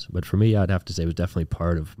ways. But for me, I'd have to say it was definitely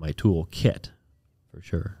part of my tool kit, for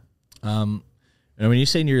sure. And when you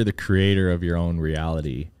say you're the creator of your own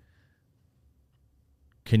reality,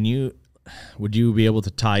 would you be able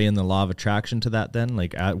to tie in the law of attraction to that then?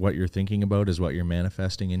 Like, what you're thinking about is what you're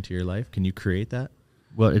manifesting into your life. Can you create that?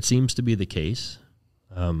 Well, it seems to be the case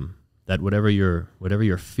that whatever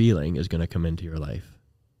you're feeling is going to come into your life.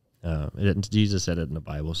 Jesus said it in the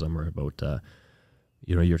Bible somewhere about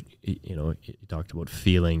he talked about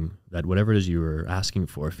feeling that whatever it is you were asking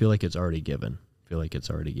for, feel like it's already given. Feel like it's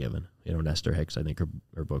already given. Nestor Hicks, I think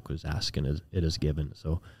her book was Asking It Is Given.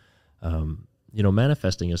 So.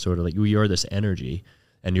 Manifesting is sort of like you are this energy,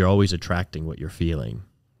 and you're always attracting what you're feeling.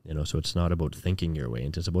 So it's not about thinking your way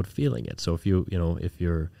into it, it's about feeling it. So if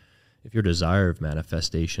your desire of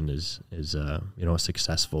manifestation is a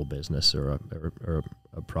successful business or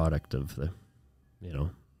a product of the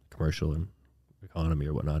commercial and economy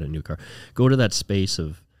or whatnot, a new car, go to that space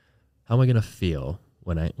of how am I going to feel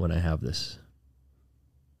when I have this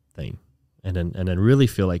thing, and then really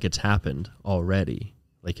feel like it's happened already.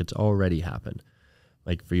 Like it's already happened.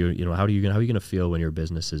 Like for you, how are you going to feel when your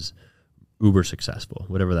business is uber successful,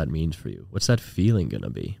 whatever that means for you? What's that feeling going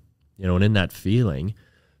to be? And in that feeling,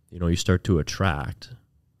 you start to attract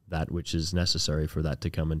that which is necessary for that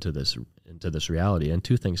to come into this reality. And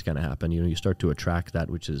two things kind of happen. You start to attract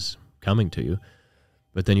that which is coming to you,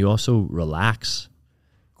 but then you also relax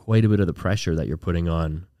quite a bit of the pressure that you're putting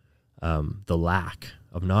on the lack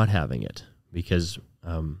of not having it, because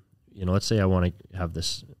let's say I want to have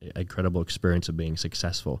this incredible experience of being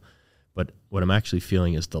successful, but what I'm actually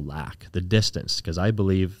feeling is the lack, the distance, because I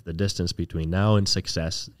believe the distance between now and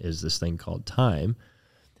success is this thing called time,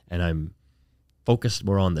 and I'm focused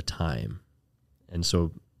more on the time. And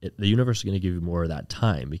so the universe is going to give you more of that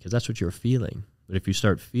time, because that's what you're feeling. But if you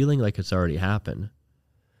start feeling like it's already happened,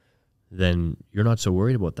 then you're not so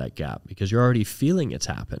worried about that gap, because you're already feeling it's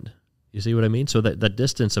happened. You see what I mean? So that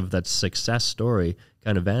distance of that success story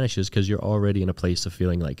kind of vanishes because you're already in a place of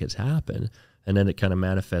feeling like it's happened. And then it kind of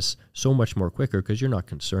manifests so much more quicker because you're not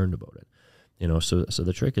concerned about it. So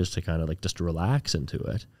the trick is to kind of like just relax into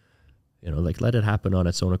it. Like let it happen on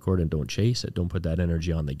its own accord and don't chase it. Don't put that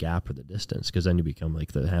energy on the gap or the distance, because then you become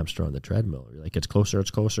like the hamster on the treadmill. You're like, it's closer,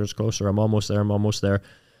 it's closer, it's closer. I'm almost there.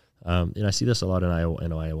 And I see this a lot in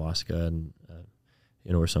ayahuasca and,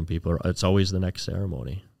 where some people it's always the next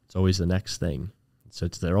ceremony. It's always the next thing. So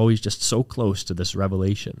they're always just so close to this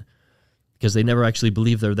revelation because they never actually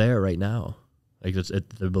believe they're there right now. Like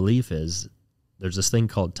the belief is there's this thing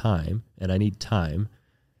called time, and I need time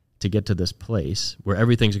to get to this place where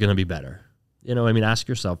everything's going to be better. Ask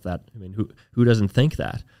yourself that. Who doesn't think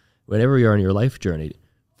that? Whenever you're on your life journey,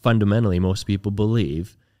 fundamentally, most people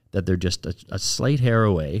believe that they're just a slight hair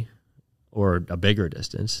away or a bigger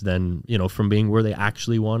distance than, from being where they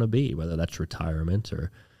actually want to be, whether that's retirement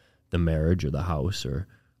or the marriage or the house or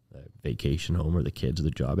the vacation home or the kids or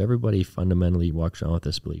the job. Everybody fundamentally walks around with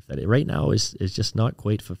this belief that it right now is just not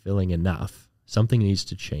quite fulfilling enough. Something needs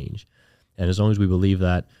to change. And as long as we believe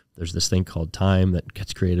that, there's this thing called time that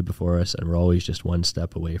gets created before us, and we're always just one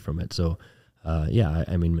step away from it. So, I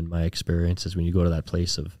mean, in my experience is when you go to that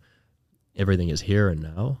place of everything is here and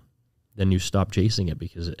now, then you stop chasing it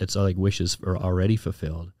because it's like wishes are already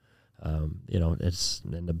fulfilled. It's,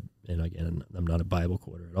 and again, I'm not a Bible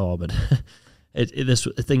quoter at all, but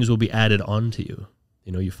things will be added on to you.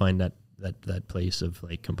 You find that place of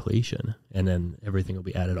like completion, and then everything will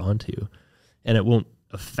be added on to you, and it won't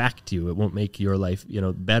affect you. It won't make your life,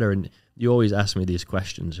 better. And you always ask me these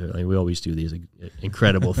questions. Like we always do these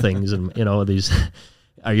incredible things, and these.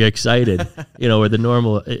 Are you excited? Or the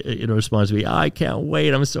normal response would be, I can't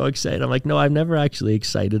wait. I'm so excited. I'm like, no, I'm never actually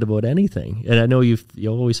excited about anything. And I know you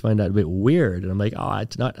always find that a bit weird. And I'm like,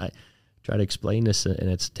 it's not. I try to explain this, and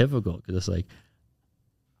it's difficult because it's like,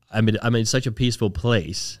 I'm in such a peaceful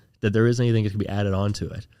place that there isn't anything that can be added onto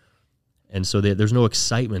it. And so there's no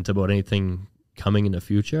excitement about anything coming in the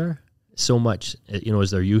future so much,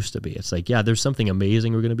 as there used to be. It's like, yeah, there's something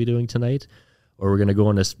amazing we're going to be doing tonight, or we're going to go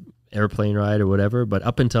on this airplane ride or whatever. But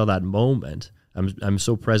up until that moment, I'm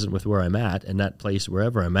so present with where I'm at, and that place,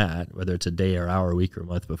 wherever I'm at, whether it's a day or hour, week or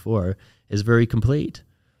month before, is very complete.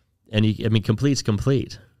 And complete's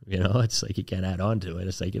complete. It's like you can't add on to it.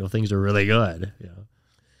 It's like, things are really good.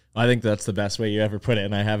 I think that's the best way you ever put it,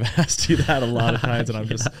 and I have asked you that a lot of times, and I'm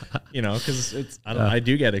just, because I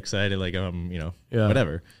do get excited, like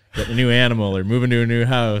whatever, getting a new animal or moving to a new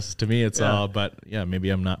house. To me, it's all, but maybe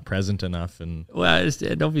I'm not present enough. And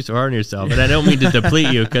don't be so hard on yourself. And I don't mean to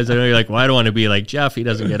deplete you, because I know you're like, well, I don't want to be like Jeff. He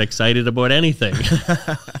doesn't get excited about anything.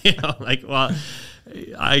 Well,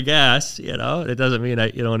 I guess it doesn't mean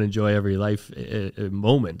you don't enjoy every life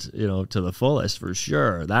moment, to the fullest for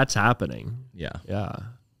sure. That's happening. Yeah.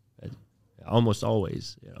 Almost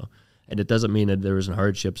always, and it doesn't mean that there isn't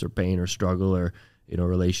hardships or pain or struggle or,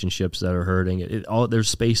 relationships that are hurting. There's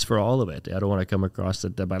space for all of it. I don't want to come across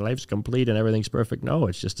that my life's complete and everything's perfect. No,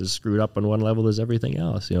 it's just as screwed up on one level as everything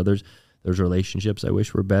else. There's relationships I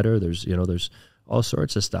wish were better. There's all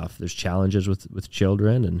sorts of stuff. There's challenges with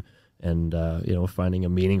children and finding a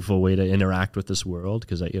meaningful way to interact with this world,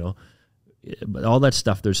 because but all that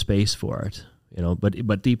stuff, there's space for it.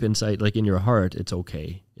 But deep inside, like in your heart, it's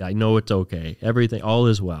okay. Yeah, I know it's okay. Everything, all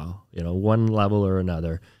is well. One level or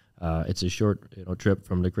another. It's a short, trip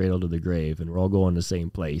from the cradle to the grave, and we're all going the same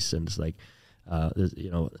place. And it's like,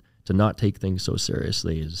 to not take things so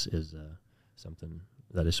seriously is something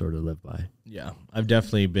that I sort of live by. Yeah, I've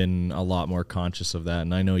definitely been a lot more conscious of that,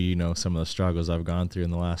 and I know some of the struggles I've gone through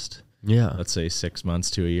in the last, let's say 6 months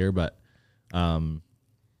to a year. But I'm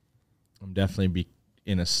definitely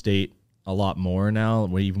in a state a lot more now,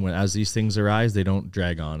 where even as these things arise, they don't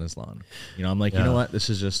drag on as long. I'm like, you know what,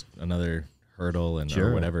 this is just another hurdle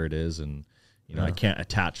or whatever it is, and I can't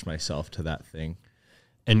attach myself to that thing.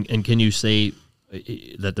 And can you say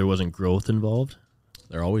that there wasn't growth involved?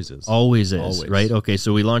 There always is. Always is, right? Okay,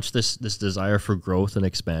 so we launched this desire for growth and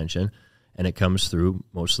expansion, and it comes through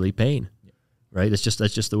mostly pain, right? That's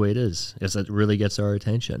just the way it is. That really gets our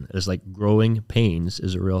attention. It's like growing pains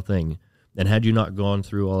is a real thing. And had you not gone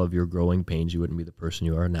through all of your growing pains, you wouldn't be the person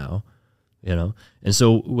you are now, And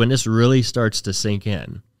so when this really starts to sink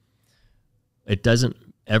in, it doesn't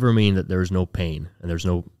ever mean that there's no pain and there's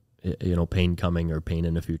no, pain coming or pain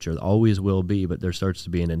in the future. There always will be, but there starts to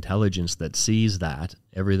be an intelligence that sees that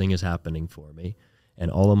everything is happening for me, and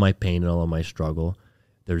all of my pain and all of my struggle,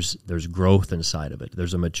 there's growth inside of it.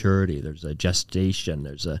 There's a maturity, there's a gestation,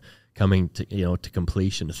 there's a coming to, to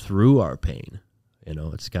completion through our pain.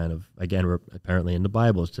 It's kind of, again, we're apparently in the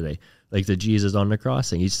Bibles today, like the Jesus on the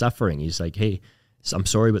crossing. He's suffering. He's like, hey, I'm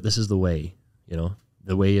sorry, but this is the way.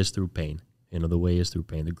 The way is through pain. The way is through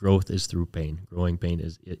pain. The growth is through pain. Growing pain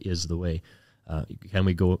is the way. Can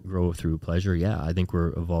we grow through pleasure? Yeah, I think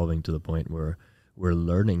we're evolving to the point where we're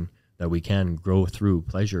learning that we can grow through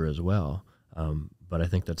pleasure as well. But I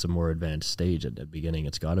think that's a more advanced stage. At the beginning,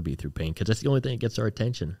 it's got to be through pain, because that's the only thing that gets our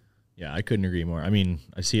attention. Yeah, I couldn't agree more. I mean,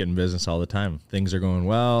 I see it in business all the time. Things are going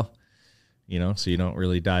well, so you don't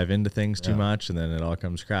really dive into things too much, and then it all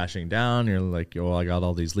comes crashing down. You're like, oh, I got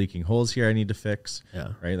all these leaking holes here I need to fix.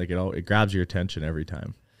 Yeah. Right? Like it grabs your attention every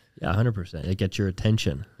time. Yeah, 100%. It gets your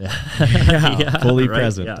attention. Fully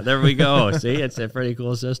present. Yeah, there we go. See, it's a pretty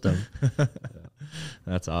cool system.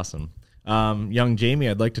 That's awesome. Young Jamie,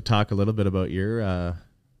 I'd like to talk a little bit about your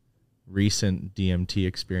recent DMT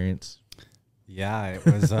experience. Yeah, it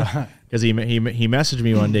was. Because he messaged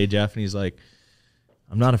me one day, Jeff, and he's like,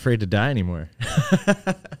 "I'm not afraid to die anymore."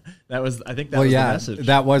 I think that was the message.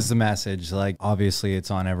 That was the message. Like, obviously it's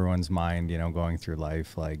on everyone's mind, going through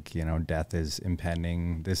life, like, death is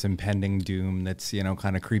impending, this impending doom that's,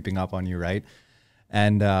 kind of creeping up on you. Right.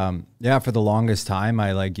 And, for the longest time,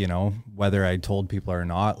 I whether I told people or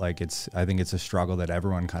not, like I think it's a struggle that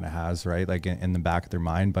everyone kind of has, right? Like in the back of their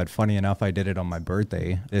mind. But funny enough, I did it on my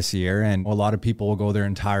birthday this year, and a lot of people will go their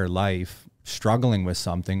entire life struggling with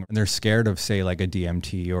something, and they're scared of, say, like a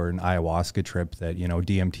DMT or an ayahuasca trip that,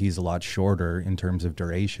 DMT is a lot shorter in terms of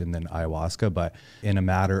duration than ayahuasca, but in a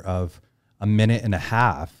matter of a minute and a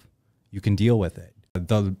half, you can deal with it.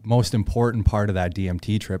 The most important part of that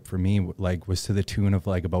DMT trip for me, was to the tune of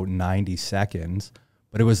about 90 seconds,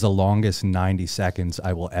 but it was the longest 90 seconds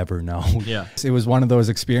I will ever know. Yeah. It was one of those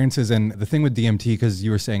experiences. And the thing with DMT, because you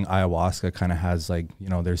were saying ayahuasca kind of has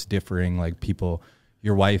there's differing, people,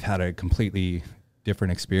 your wife had a completely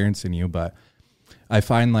different experience than you, but I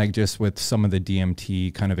find just with some of the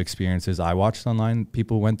DMT kind of experiences I watched online,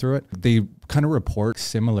 people went through it, they kind of report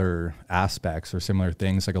similar aspects or similar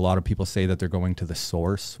things. Like a lot of people say that they're going to the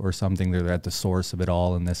source or something. They're at the source of it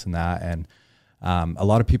all and this and that. And a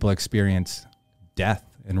lot of people experience death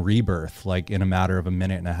and rebirth in a matter of a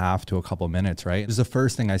minute and a half to a couple of minutes, right? It was the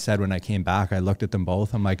first thing I said when I came back. I looked at them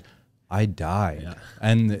both. I'm like, I died. Yeah.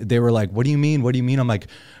 And they were like, what do you mean? What do you mean? I'm like,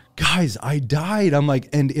 guys, I died. I'm like,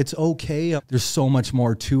 and it's okay. There's so much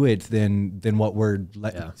more to it than what we're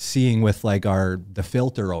seeing with the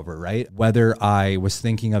filter over, right? Whether I was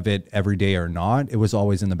thinking of it every day or not, it was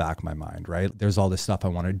always in the back of my mind, right? There's all this stuff I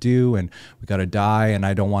want to do, and we got to die, and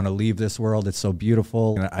I don't want to leave this world. It's so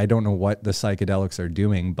beautiful. And I don't know what the psychedelics are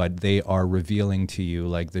doing, but they are revealing to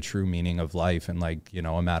you the true meaning of life in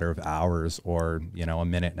a matter of hours or, a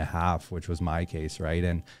minute and a half, which was my case, right?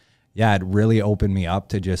 And yeah, it really opened me up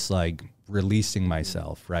to just releasing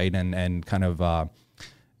myself, right? And kind of,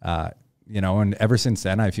 and ever since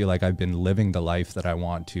then, I feel like I've been living the life that I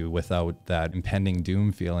want to without that impending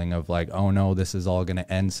doom feeling of oh no, this is all going to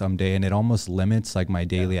end someday. And it almost limits my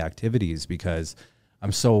daily activities because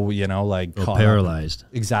I'm so, paralyzed.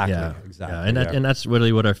 Exactly. Yeah. Exactly. Yeah. And that's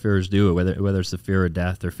really what our fears do, whether it's the fear of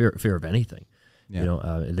death or fear of anything.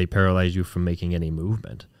 Yeah. They paralyze you from making any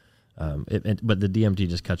movement. But the DMT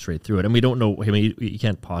just cuts right through it. And we don't know, you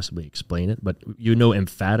can't possibly explain it, but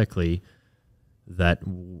emphatically that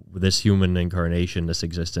this human incarnation, this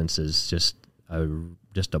existence is just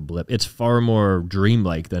a blip. It's far more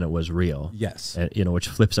dreamlike than it was real. Yes. Which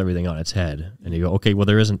flips everything on its head. And you go, okay, well,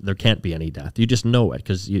 there can't be any death. You just know it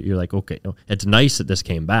because you're like, okay, it's nice that this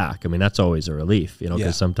came back. I mean, that's always a relief,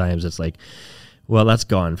 because sometimes it's like, well, that's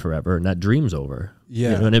gone forever, and that dream's over.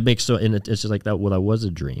 Yeah, and it makes it's just like that. Well, that was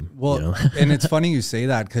a dream. Well, and it's funny you say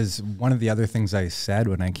that because one of the other things I said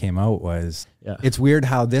when I came out was, it's weird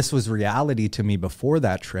how this was reality to me before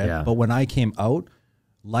that trip, but when I came out,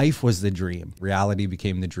 life was the dream. Reality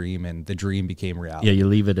became the dream, and the dream became reality. Yeah, you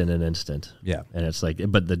leave it in an instant. Yeah, and it's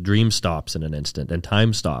but the dream stops in an instant, and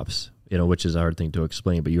time stops. Which is a hard thing to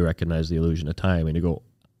explain, but you recognize the illusion of time, and you go,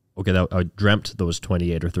 okay, I dreamt those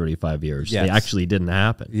 28 or 35 years. Yes. They actually didn't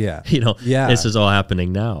happen. Yeah. This is all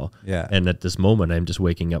happening now. Yeah. And at this moment, I'm just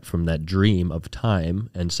waking up from that dream of time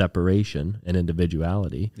and separation and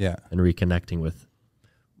individuality. Yeah. And reconnecting with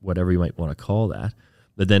whatever you might want to call that.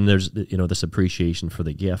 But then there's, this appreciation for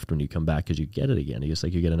the gift when you come back because you get it again. It's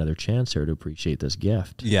like you get another chance here to appreciate this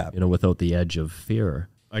gift. Yeah. Without the edge of fear.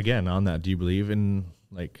 Again, on that, do you believe in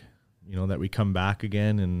that we come back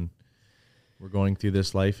again and we're going through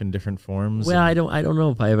this life in different forms? Well, I don't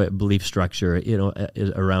know if I have a belief structure,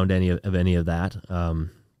 around any of that.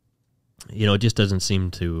 It just doesn't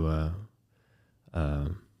seem to. I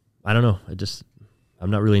don't know.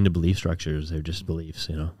 I'm not really into belief structures. They're just beliefs,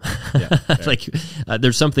 Yeah,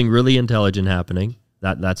 there's something really intelligent happening.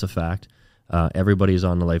 That's a fact. Everybody's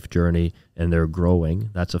on the life journey and they're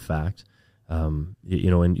growing. That's a fact. In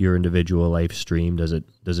your individual life stream, does it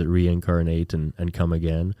reincarnate and come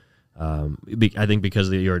again? I think because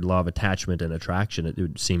of your law of attachment and attraction, it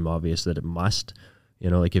would seem obvious that it must,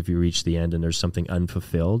 if you reach the end and there's something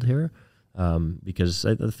unfulfilled here, because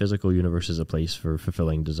the physical universe is a place for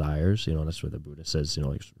fulfilling desires, that's where the Buddha says,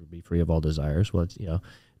 be free of all desires. Well, it's,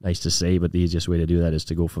 nice to say, but the easiest way to do that is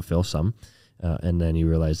to go fulfill some. And then you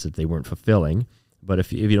realize that they weren't fulfilling. But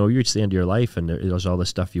if you know, you reach the end of your life and there's all the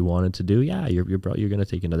stuff you wanted to do, yeah, you're going to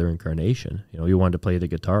take another incarnation. You know, you wanted to play the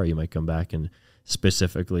guitar, you might come back and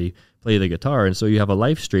specifically play the guitar. And so you have a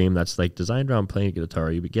life stream that's like designed around playing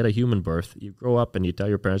guitar. You get a human birth, you grow up and you tell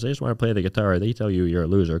your parents, I just want to play the guitar. They tell you you're a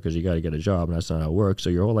loser because you got to get a job, and that's not how it works. So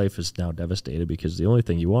your whole life is now devastated because the only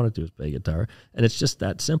thing you want to do is play guitar. And it's just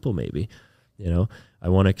that simple, maybe. You know, I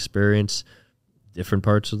want to experience different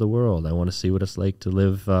parts of the world. I want to see what it's like to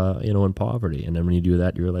live, you know, in poverty. And then when you do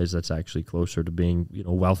that, you realize that's actually closer to being, you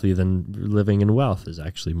know, wealthy than living in wealth is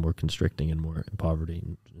actually more constricting and more in poverty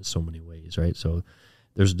in so many ways, right? So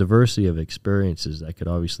there's a diversity of experiences that could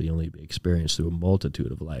obviously only be experienced through a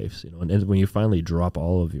multitude of lives, you know. And when you finally drop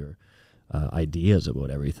all of your ideas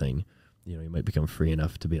about everything, you know, you might become free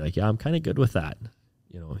enough to be like, yeah, I'm kind of good with that,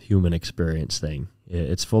 you know, human experience thing.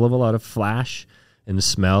 It's full of a lot of flash and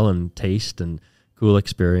smell and taste and cool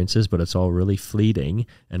experiences, but it's all really fleeting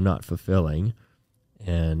and not fulfilling.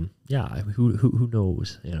 And yeah, who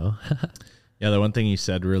knows, you know? Yeah, the one thing you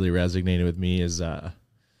said really resonated with me is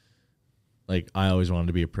like I always wanted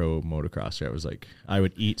to be a pro motocrosser. I was like, I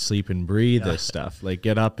would eat, sleep, and breathe this stuff. Like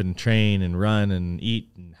get up and train and run and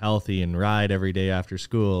eat and healthy and ride every day after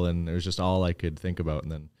school. And it was just all I could think about.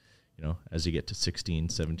 And then, you know, as you get to 16,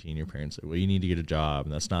 17, your parents say, well, you need to get a job,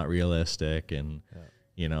 and that's not realistic. And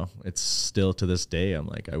you know, it's still to this day, I'm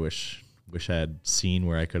like, I wish I had seen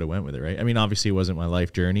where I could have went with it, right? I mean, obviously it wasn't my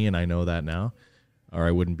life journey, and I know that now, or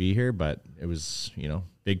I wouldn't be here, but it was, you know,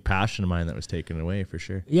 big passion of mine that was taken away for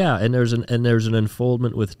sure. Yeah, and there's an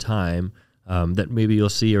unfoldment with time that maybe you'll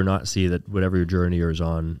see or not see, that whatever your journey is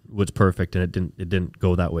on was perfect, and it didn't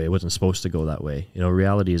go that way. It wasn't supposed to go that way. You know,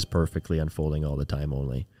 reality is perfectly unfolding all the time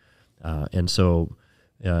only. And so,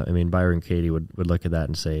 I mean, Byron Katie would look at that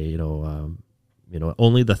and say, you know,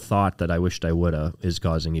 only the thought that I wished I woulda is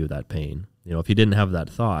causing you that pain. You know, if you didn't have that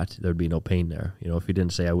thought, there'd be no pain there. You know, if you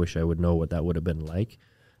didn't say, I wish I would know what that would have been like.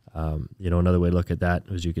 You know, another way to look at that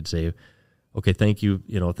is you could say, okay, thank you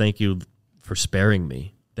for sparing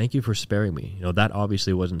me. Thank you for sparing me. You know, that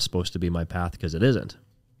obviously wasn't supposed to be my path, because it isn't.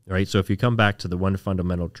 Right? So if you come back to the one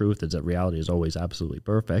fundamental truth, is that reality is always absolutely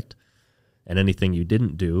perfect, and anything you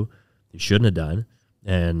didn't do, you shouldn't have done.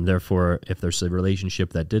 And therefore, if there's a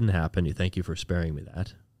relationship that didn't happen, you thank you for sparing me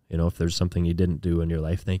that. You know, if there's something you didn't do in your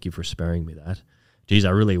life, thank you for sparing me that. Geez, I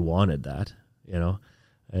really wanted that, you know.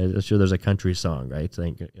 I'm sure there's a country song, right?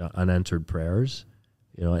 Thank unanswered prayers,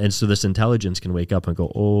 you know. And so this intelligence can wake up and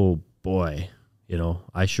go, oh boy, you know,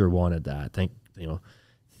 I sure wanted that. Thank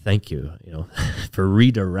you, you know, for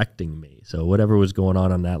redirecting me. So whatever was going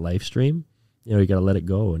on that live stream, you know, you got to let it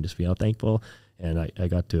go and just be thankful. And I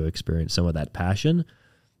got to experience some of that passion,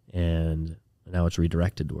 and now it's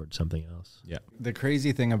redirected towards something else. Yeah. The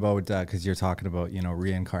crazy thing about, because you're talking about, you know,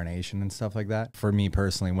 reincarnation and stuff like that. For me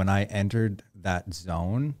personally, when I entered that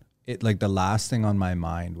zone, it like the last thing on my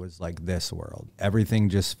mind was like this world. Everything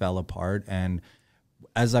just fell apart. And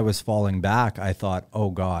as I was falling back, I thought, oh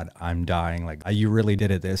God, I'm dying. Like, you really did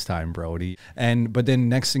it this time, Brody. But then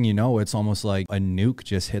next thing you know, it's almost like a nuke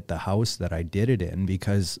just hit the house that I did it in,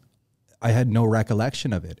 because I had no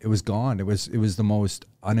recollection of it. It was gone. It was the most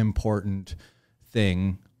unimportant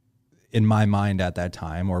thing in my mind at that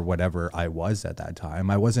time, or whatever I was at that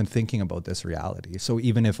time. I wasn't thinking about this reality. So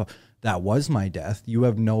even if that was my death, you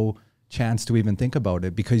have no chance to even think about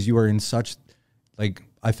it, because you are in such, like,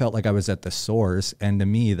 I felt like I was at the source, and to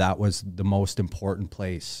me, that was the most important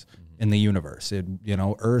place in the universe. You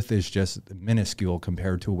know, Earth is just minuscule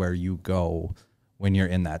compared to where you go when you're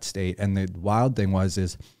in that state. And the wild thing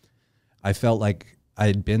is I felt like I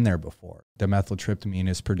had been there before. Dimethyltryptamine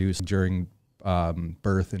is produced during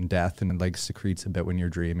birth and death, and it like secretes a bit when you're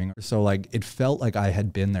dreaming. So like it felt like I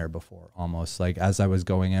had been there before, almost. Like as I was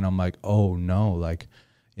going in, I'm like, oh no, like,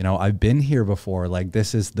 you know, I've been here before. Like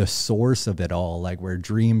this is the source of it all, like where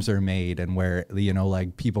dreams are made and where, you know,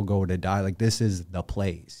 like people go to die. Like this is the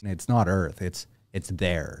place. And it's not Earth. It's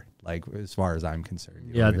there. Like as far as I'm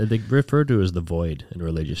concerned. Yeah, they refer to it as the void in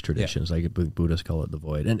religious traditions. Like Buddhists call it the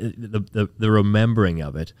void, and the remembering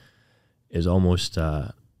of it is almost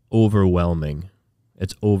overwhelming.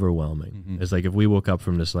 It's overwhelming. Mm-hmm. It's like if we woke up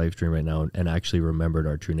from this live stream right now and actually remembered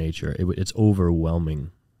our true nature, it's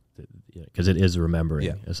overwhelming, because it is remembering.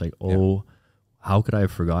 Yeah. It's like, how could I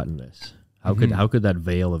have forgotten this? How could that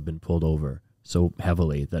veil have been pulled over so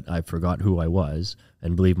heavily that I forgot who I was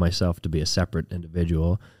and believed myself to be a separate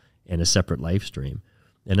individual and a separate life stream?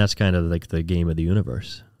 And that's kind of like the game of the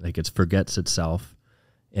universe. Like it forgets itself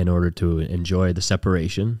in order to enjoy the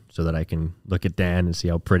separation, so that I can look at Dan and see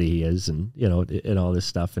how pretty he is, and, you know, and all this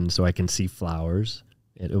stuff. And so I can see flowers,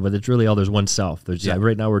 but it's really all, there's one self.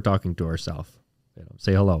 Right now we're talking to ourselves.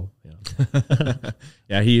 say hello.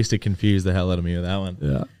 Yeah, he used to confuse the hell out of me with that one.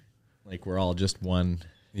 Yeah. Like we're all just one.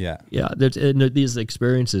 Yeah. Yeah, these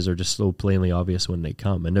experiences are just so plainly obvious when they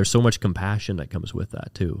come, and there's so much compassion that comes with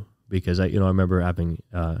that too. Because I remember having,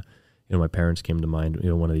 my parents came to mind,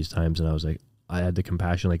 one of these times, and I was like, I had the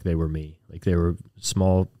compassion like they were me, like they were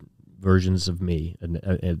small versions of me, and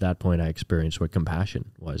at that point, I experienced what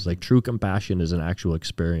compassion was. Like true compassion is an actual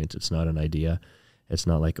experience. It's not an idea. It's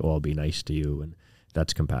not like, oh, I'll be nice to you and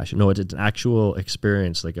that's compassion. No, it's an actual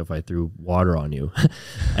experience. Like if I threw water on you,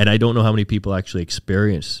 and I don't know how many people actually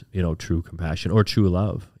experience, true compassion or true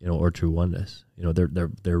love, or true oneness.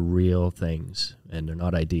 They're real things, and they're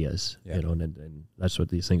not ideas. Yeah. And that's what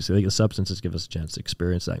these things. Like the substances give us a chance to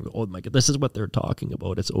experience that. Oh my God, this is what they're talking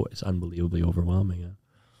about. It's unbelievably overwhelming. Yeah.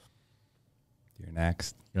 You're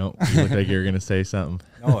next. No, you look like you were gonna say something.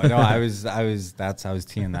 No, I was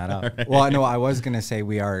teeing that up. Right. Well, no, I was gonna say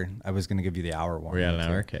I was gonna give you the hour one. We're at an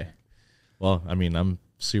hour, okay. Well, I mean, I'm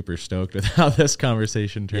super stoked with how this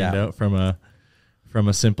conversation turned out from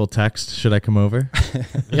a simple text. Should I come over?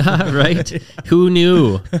 Yeah, right. Who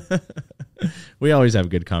knew? We always have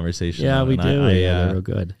good conversations. Yeah, we do. They're real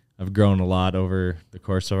good. I've grown a lot over the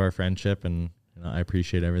course of our friendship, and I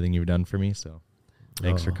appreciate everything you've done for me. So.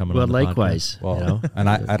 Thanks for coming on the likewise. podcast. Well, and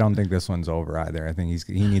I don't think this one's over either. I think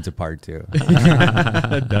he needs a part 2.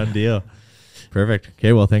 Done deal. Perfect.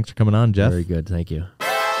 Okay, well, thanks for coming on, Jeff. Very good. Thank you.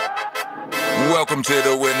 Welcome to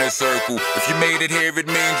the winner's circle. If you made it here, it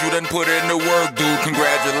means you done put in the work, dude.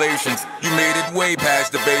 Congratulations. You made it way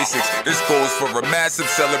past the basics. This goes for a massive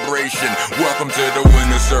celebration. Welcome to the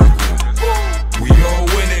winner's circle.